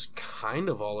plot was kind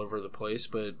of all over the place,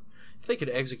 but if they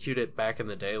could execute it back in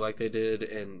the day like they did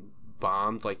and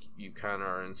bombed like you kind of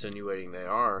are insinuating they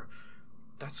are,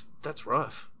 that's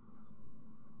rough.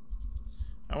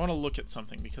 I want to look at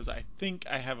something because I think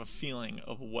I have a feeling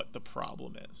of what the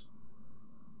problem is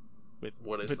with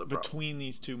What is the problem? between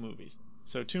these two movies.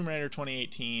 So Tomb Raider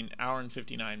 2018, hour and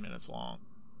 59 minutes long.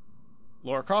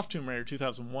 Lara Croft Tomb Raider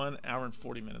 2001, hour and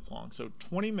 40 minutes long. So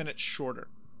 20 minutes shorter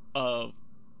of,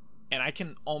 and I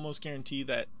can almost guarantee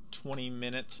that 20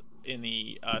 minutes in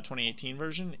the 2018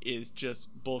 version is just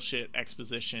bullshit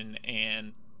exposition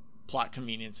and plot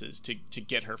conveniences to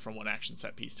get her from one action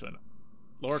set piece to another.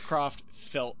 Lara Croft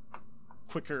felt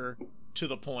quicker, to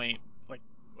the point. Like,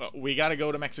 we got to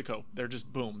go to Mexico. They're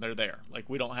just boom, they're there. Like,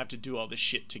 we don't have to do all this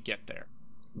shit to get there.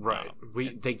 Right.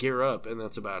 They gear up, and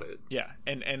that's about it. Yeah,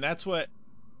 and that's what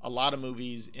a lot of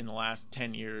movies in the last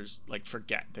 10 years like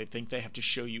forget. They think they have to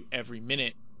show you every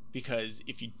minute, because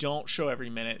if you don't show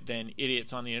every minute, then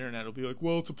idiots on the internet will be like,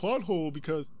 well, it's a plot hole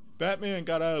because Batman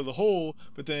got out of the hole,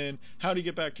 but then how do you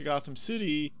get back to Gotham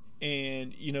City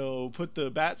and, put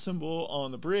the bat symbol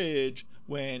on the bridge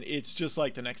when it's just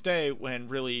like the next day, when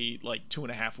really like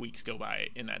 2.5 weeks go by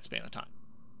in that span of time.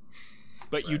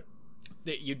 But right.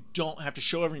 you don't have to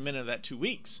show every minute of that 2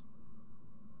 weeks.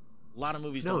 A lot of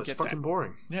movies don't get that. No, it's fucking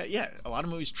boring. Yeah. A lot of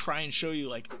movies try and show you,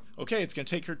 like, okay, it's going to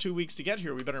take her 2 weeks to get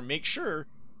here. We better make sure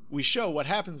we show what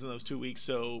happens in those 2 weeks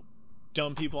so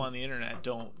dumb people on the internet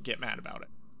don't get mad about it.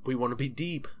 We want to be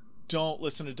deep. Don't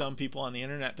listen to dumb people on the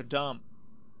internet. They're dumb.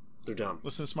 They're dumb.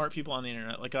 Listen to smart people on the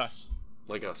internet like us.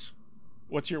 Like us.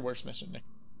 What's your worst mission, Nick?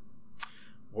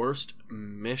 Worst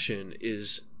mission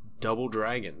is Double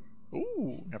Dragon.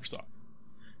 Ooh, never saw it.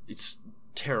 It's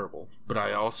terrible, but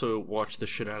I also watched the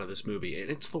shit out of this movie, and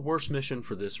it's the worst mission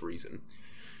for this reason.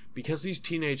 Because these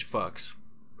teenage fucks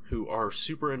who are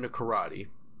super into karate,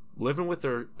 living with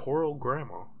their poor old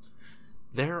grandma,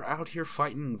 they're out here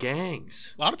fighting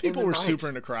gangs. A lot of people were super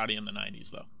into karate in the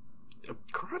 90s, though.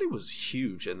 Karate was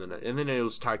huge, and then it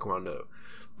was Taekwondo.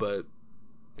 But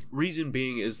reason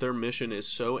being is their mission is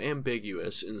so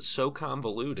ambiguous and so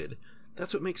convoluted.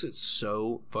 That's what makes it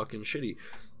so fucking shitty.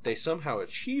 They somehow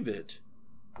achieve it,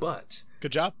 but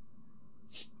good job.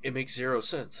 It makes zero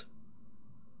sense.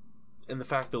 And the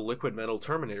fact the Liquid Metal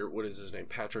Terminator, what is his name?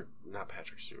 Not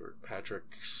Patrick Stewart. Patrick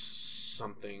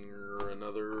something or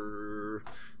another.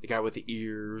 The guy with the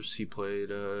ears. He played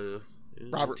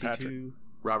Robert T2. Patrick.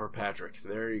 Robert Patrick.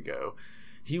 There you go.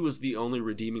 He was the only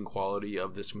redeeming quality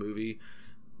of this movie.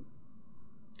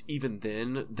 Even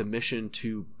then, the mission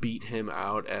to beat him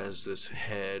out as this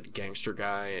head gangster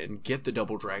guy and get the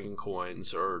Double Dragon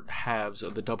coins or halves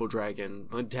of the Double Dragon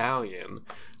medallion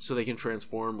so they can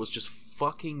transform was just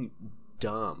fucking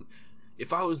dumb.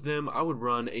 If I was them, I would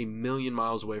run 1,000,000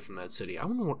 miles away from that city. I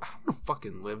don't want to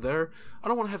fucking live there. I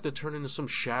don't want to have to turn into some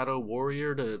shadow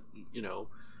warrior to,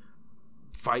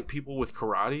 fight people with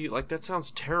karate. Like, that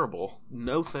sounds terrible.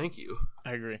 No, thank you.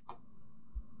 I agree.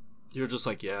 You're just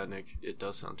like, yeah, Nick, it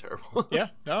does sound terrible. Yeah,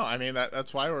 no, I mean,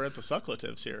 that's why we're at the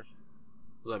Superlatives here.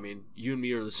 I mean, you and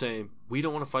me are the same. We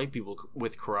don't want to fight people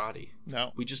with karate.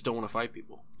 No. We just don't want to fight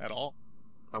people. At all.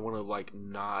 I want to,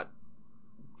 not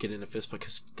get in a fist fight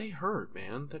because they hurt,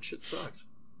 man. That shit sucks.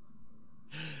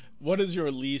 What is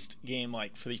your least game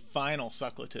like for the final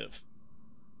Superlative?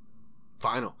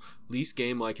 Least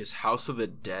game like is House of the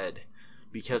Dead.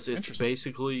 Because it's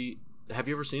basically... Have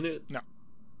you ever seen it? No.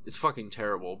 It's fucking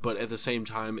terrible, but at the same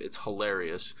time, it's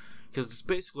hilarious. Because it's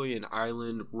basically an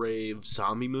island rave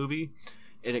zombie movie,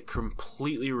 and it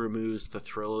completely removes the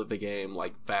thrill of the game,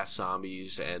 like fast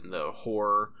zombies and the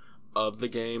horror of the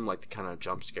game, like the kind of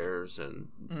jump scares and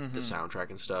the soundtrack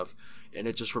and stuff. And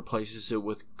it just replaces it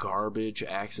with garbage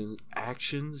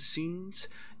action scenes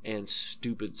and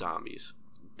stupid zombies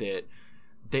that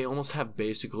they almost have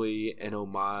basically an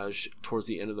homage towards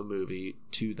the end of the movie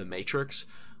to The Matrix,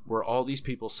 where all these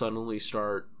people suddenly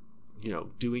start,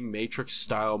 doing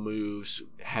Matrix-style moves,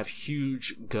 have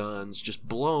huge guns, just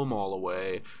blow them all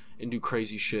away, and do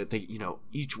crazy shit. They,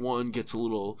 each one gets a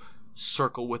little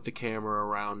circle with the camera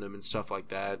around them and stuff like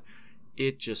that.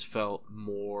 It just felt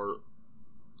more,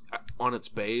 on its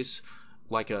base,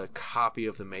 like a copy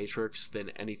of The Matrix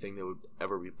than anything that would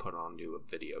ever be put onto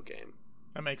a video game.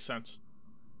 That makes sense.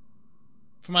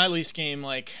 For my least game,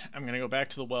 I'm going to go back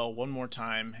to the well one more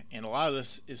time, and a lot of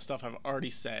this is stuff I've already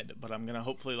said, but I'm going to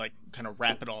hopefully, kind of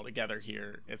wrap it all together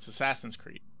here. It's Assassin's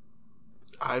Creed.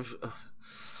 I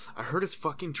heard it's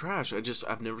fucking trash.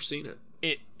 I've never seen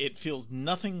it. It feels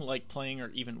nothing like playing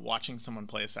or even watching someone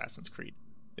play Assassin's Creed.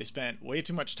 They spent way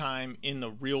too much time in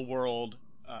the real world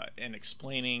and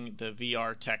explaining the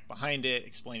VR tech behind it,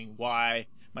 explaining why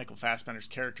Michael Fassbender's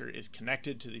character is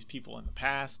connected to these people in the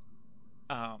past.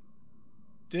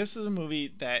 This is a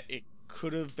movie that it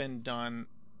could have been done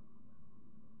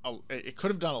it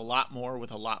could have done a lot more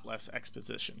with a lot less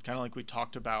exposition. Kind of like we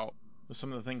talked about with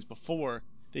some of the things before.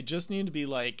 They just need to be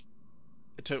like,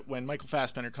 to when Michael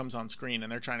Fassbender comes on screen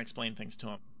and they're trying to explain things to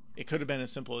him. It could have been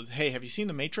as simple as, "Hey, have you seen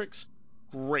The Matrix?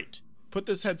 Great. Put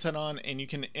this headset on and you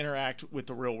can interact with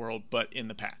the real world, but in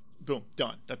the past. Boom,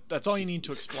 done. That's all you need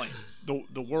to explain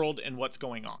the world and what's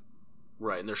going on."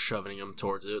 Right, and they're shoving him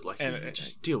towards it, like, And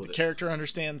just deal the with it. character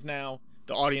understands now.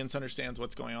 The audience understands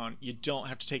what's going on. You don't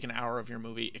have to take an hour of your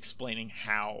movie explaining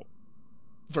how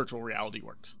virtual reality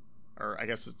works, or I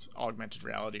guess it's augmented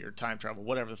reality or time travel,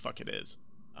 whatever the fuck it is.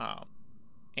 Um,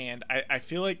 and I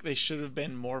feel like they should have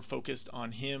been more focused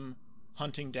on him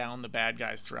hunting down the bad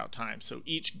guys throughout time. So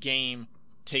each game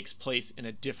takes place in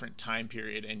a different time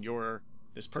period, and you're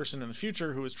this person in the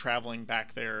future who is traveling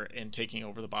back there and taking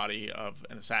over the body of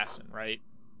an assassin, right?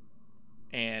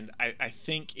 And I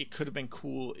think it could have been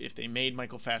cool if they made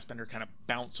Michael Fassbender kind of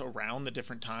bounce around the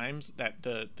different times that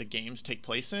the games take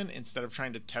place in, instead of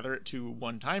trying to tether it to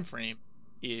one time frame.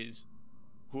 Is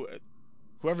who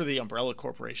Whoever the Umbrella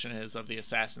Corporation is of the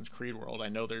Assassin's Creed world. I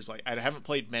know there's like, I haven't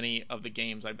played many of the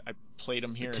games. I played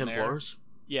them The here and there. Templars?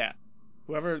 Yeah,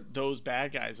 whoever those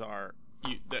bad guys are,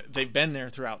 they've been there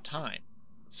throughout time.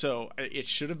 So it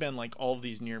should have been like all of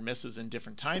these near misses in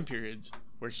different time periods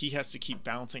where he has to keep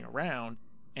bouncing around,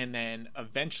 and then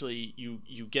eventually you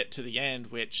get to the end,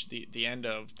 which the end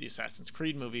of the Assassin's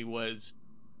Creed movie was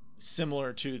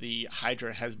similar to the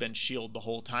Hydra has been shield the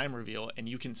whole time reveal, and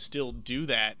you can still do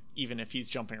that even if he's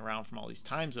jumping around from all these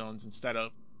time zones, instead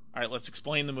of, all right, let's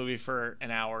explain the movie for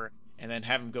an hour and then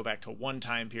have him go back to one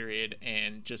time period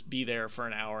and just be there for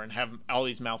an hour and have all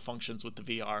these malfunctions with the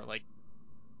VR. Like,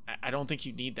 I don't think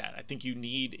you need that. I think you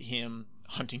need him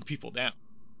hunting people down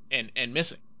and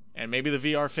missing. And maybe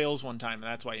the VR fails one time and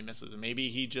that's why he misses. And maybe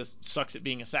he just sucks at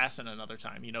being assassin another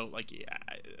time. Like, yeah,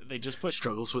 they just put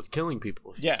Struggles with killing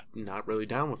people. Yeah. Not really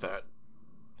down with that.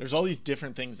 There's all these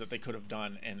different things that they could have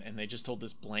done, and they just told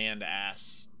this bland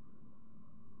ass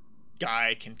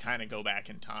guy can kind of go back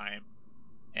in time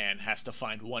and has to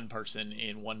find one person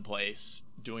in one place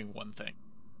doing one thing.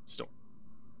 Still,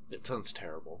 It sounds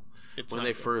terrible. it's When not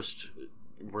they good. first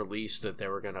released that they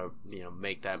were gonna,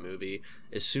 make that movie,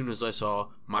 as soon as I saw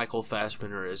Michael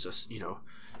Fassbender as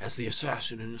as the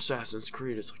assassin in Assassin's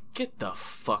Creed, it's like, get the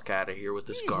fuck out of here with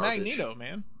this He's garbage. Magneto,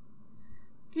 man.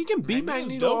 He can be Magneto's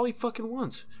Magneto dope. all he fucking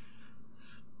wants.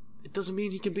 It doesn't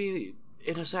mean he can be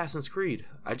in Assassin's Creed.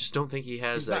 I just don't think he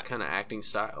has He's that not. kind of acting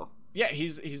style. Yeah,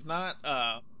 he's not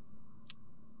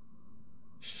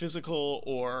physical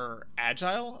or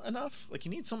agile enough. Like,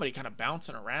 you need somebody kind of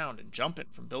bouncing around and jumping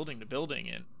from building to building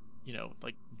and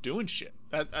like doing shit.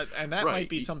 And that might Right.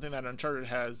 be something that Uncharted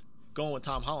has going with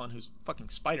Tom Holland, who's fucking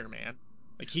Spider-Man.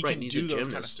 Like, he Right, can and he's a do those kind of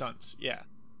gymnast. stunts. Yeah.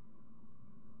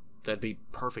 That'd be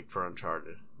perfect for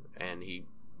Uncharted. And he,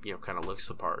 kind of looks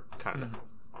the part, kind of. Mhm.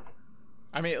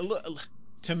 I mean,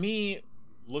 to me,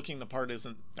 looking the part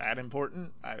isn't that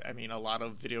important. I mean, a lot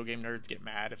of video game nerds get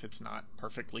mad if it's not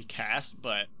perfectly cast,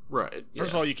 but Right. Yeah.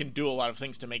 first of all, you can do a lot of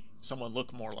things to make someone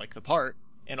look more like the part,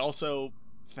 and also,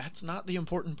 that's not the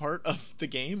important part of the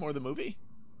game or the movie.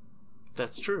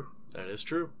 That's true. That is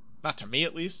true. Not to me,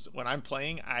 at least. When I'm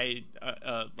playing,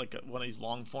 like one of these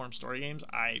long form story games,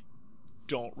 I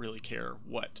don't really care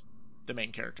what the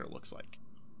main character looks like.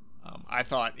 I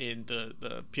thought in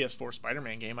the PS4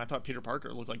 Spider-Man game, I thought Peter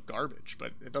Parker looked like garbage,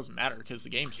 but it doesn't matter because the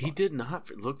game's He fun. did not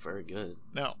look very good.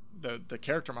 No, the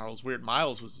character model is weird.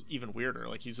 Miles was even weirder.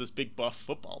 Like, he's this big buff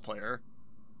football player,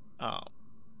 um,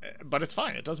 but it's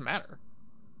fine. It doesn't matter.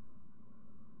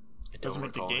 I It don't doesn't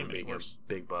make the recall game him any being a worse.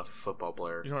 big buff football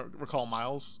player. You don't recall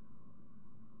Miles?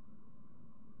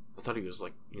 I thought he was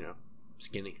like,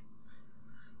 skinny.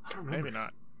 I don't remember. Maybe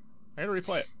not. I gotta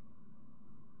replay it.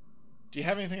 Do you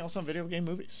have anything else on video game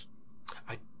movies?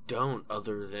 I don't,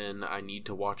 other than I need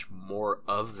to watch more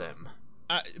of them.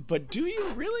 But do you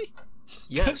really?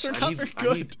 Yes, they're I not need. very I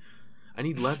good. need. I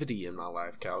need levity in my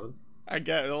life, Calvin. I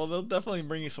guess. Well, they'll definitely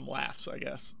bring you some laughs, I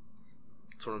guess.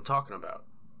 That's what I'm talking about.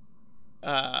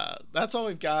 That's all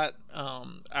we've got.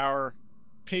 Our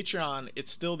Patreon,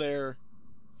 it's still there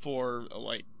for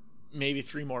like maybe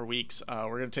 3 more weeks.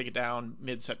 We're gonna take it down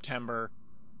mid-September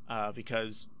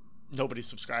because nobody's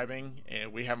subscribing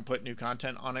and we haven't put new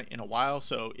content on it in a while.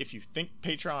 So if you think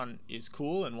Patreon is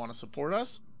cool and want to support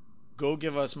us, go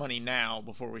give us money now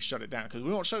before we shut it down, because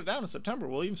we won't shut it down in September.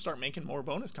 We'll even start making more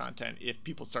bonus content if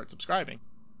people start subscribing.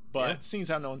 But Yeah. seeing as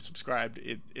how no one's subscribed,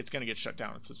 it's going to get shut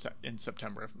down in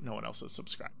September if no one else has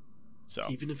subscribed. So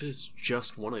Even if it's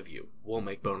just one of you, we'll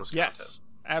make bonus yes, content.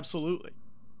 absolutely.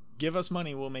 Give us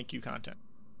money, we'll make you content.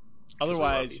 'Cause we love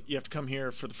Otherwise, you. you have to come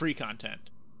here for the free content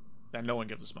that no one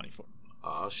gives us money for.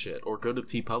 Oh shit! Or go to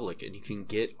TeePublic and you can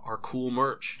get our cool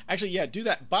merch. Actually, yeah, do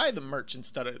that. Buy the merch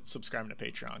instead of subscribing to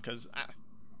Patreon, because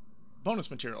bonus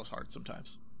material is hard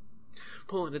sometimes.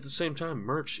 Well, and at the same time,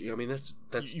 merch. I mean, that's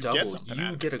You get double. something out You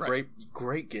of it, get a right?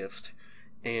 great gift,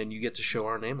 and you get to show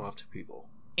our name off to people.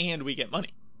 And we get money.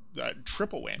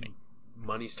 Triple whammy.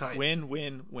 Money's tight. Win,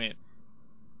 win, win.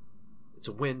 It's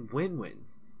a win-win-win.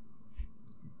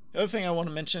 The other thing I want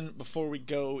to mention before we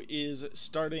go is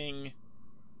starting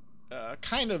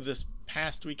kind of this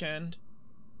past weekend,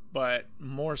 but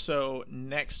more so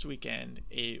next weekend,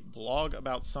 a blog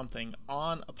about something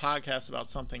on a podcast about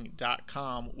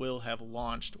something.com will have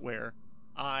launched where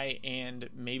I and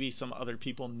maybe some other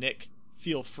people, Nick,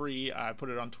 feel free. I put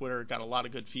it on Twitter, got a lot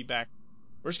of good feedback.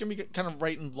 We're just going to be kind of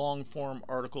writing long form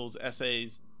articles,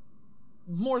 essays,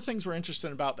 more things we're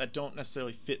interested about that don't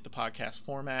necessarily fit the podcast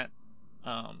format.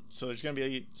 So there's going to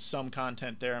be some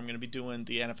content there. I'm going to be doing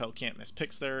the NFL Can't Miss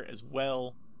Picks there as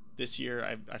well this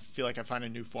year. I feel like I find a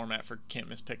new format for Can't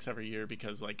Miss Picks every year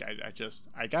because like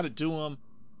I got to do them,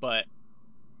 but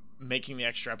making the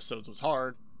extra episodes was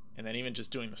hard, and then even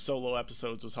just doing the solo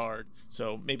episodes was hard.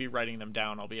 So maybe writing them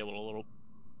down, I'll be able to a little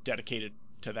dedicated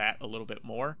to that a little bit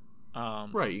more.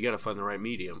 Right, you got to find the right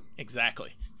medium.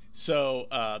 Exactly. So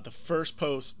the first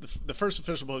post, the first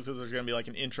official post, is there's going to be like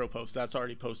an intro post. That's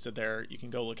already posted there. You can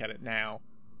go look at it now.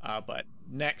 But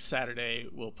next Saturday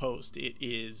we'll post. It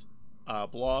is a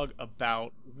blog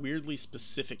about weirdly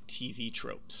specific TV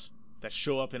tropes that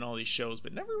show up in all these shows,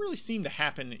 but never really seem to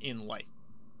happen in life.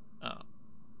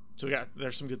 So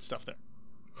there's some good stuff there.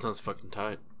 Sounds fucking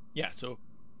tight. Yeah. So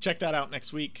check that out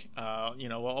next week.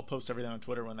 I'll post everything on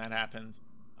Twitter when that happens.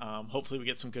 Hopefully we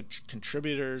get some good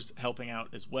contributors helping out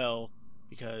as well,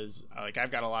 because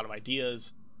I've got a lot of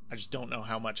ideas. I just don't know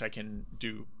how much I can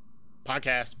do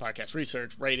podcast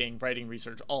research, writing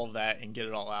research, all of that, and get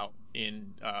it all out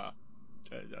in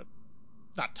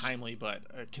not timely but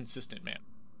a consistent manner.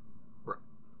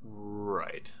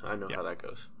 Right. I know how that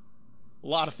goes. A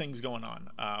lot of things going on,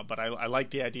 but I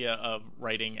like the idea of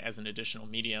writing as an additional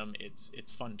medium.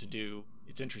 It's fun to do.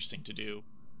 It's interesting to do.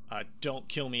 Don't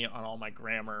kill me on all my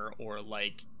grammar or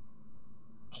like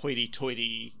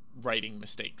hoity-toity writing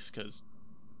mistakes, because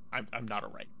I'm not a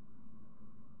writer.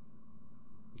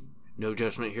 No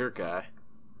judgment here, guy.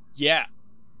 Yeah.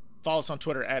 Follow us on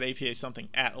Twitter at APA something,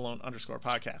 at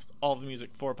alone_podcast. All the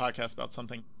music for Podcast About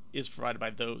Something is provided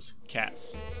by those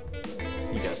cats.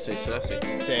 You gotta stay sassy.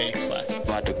 Stay classic.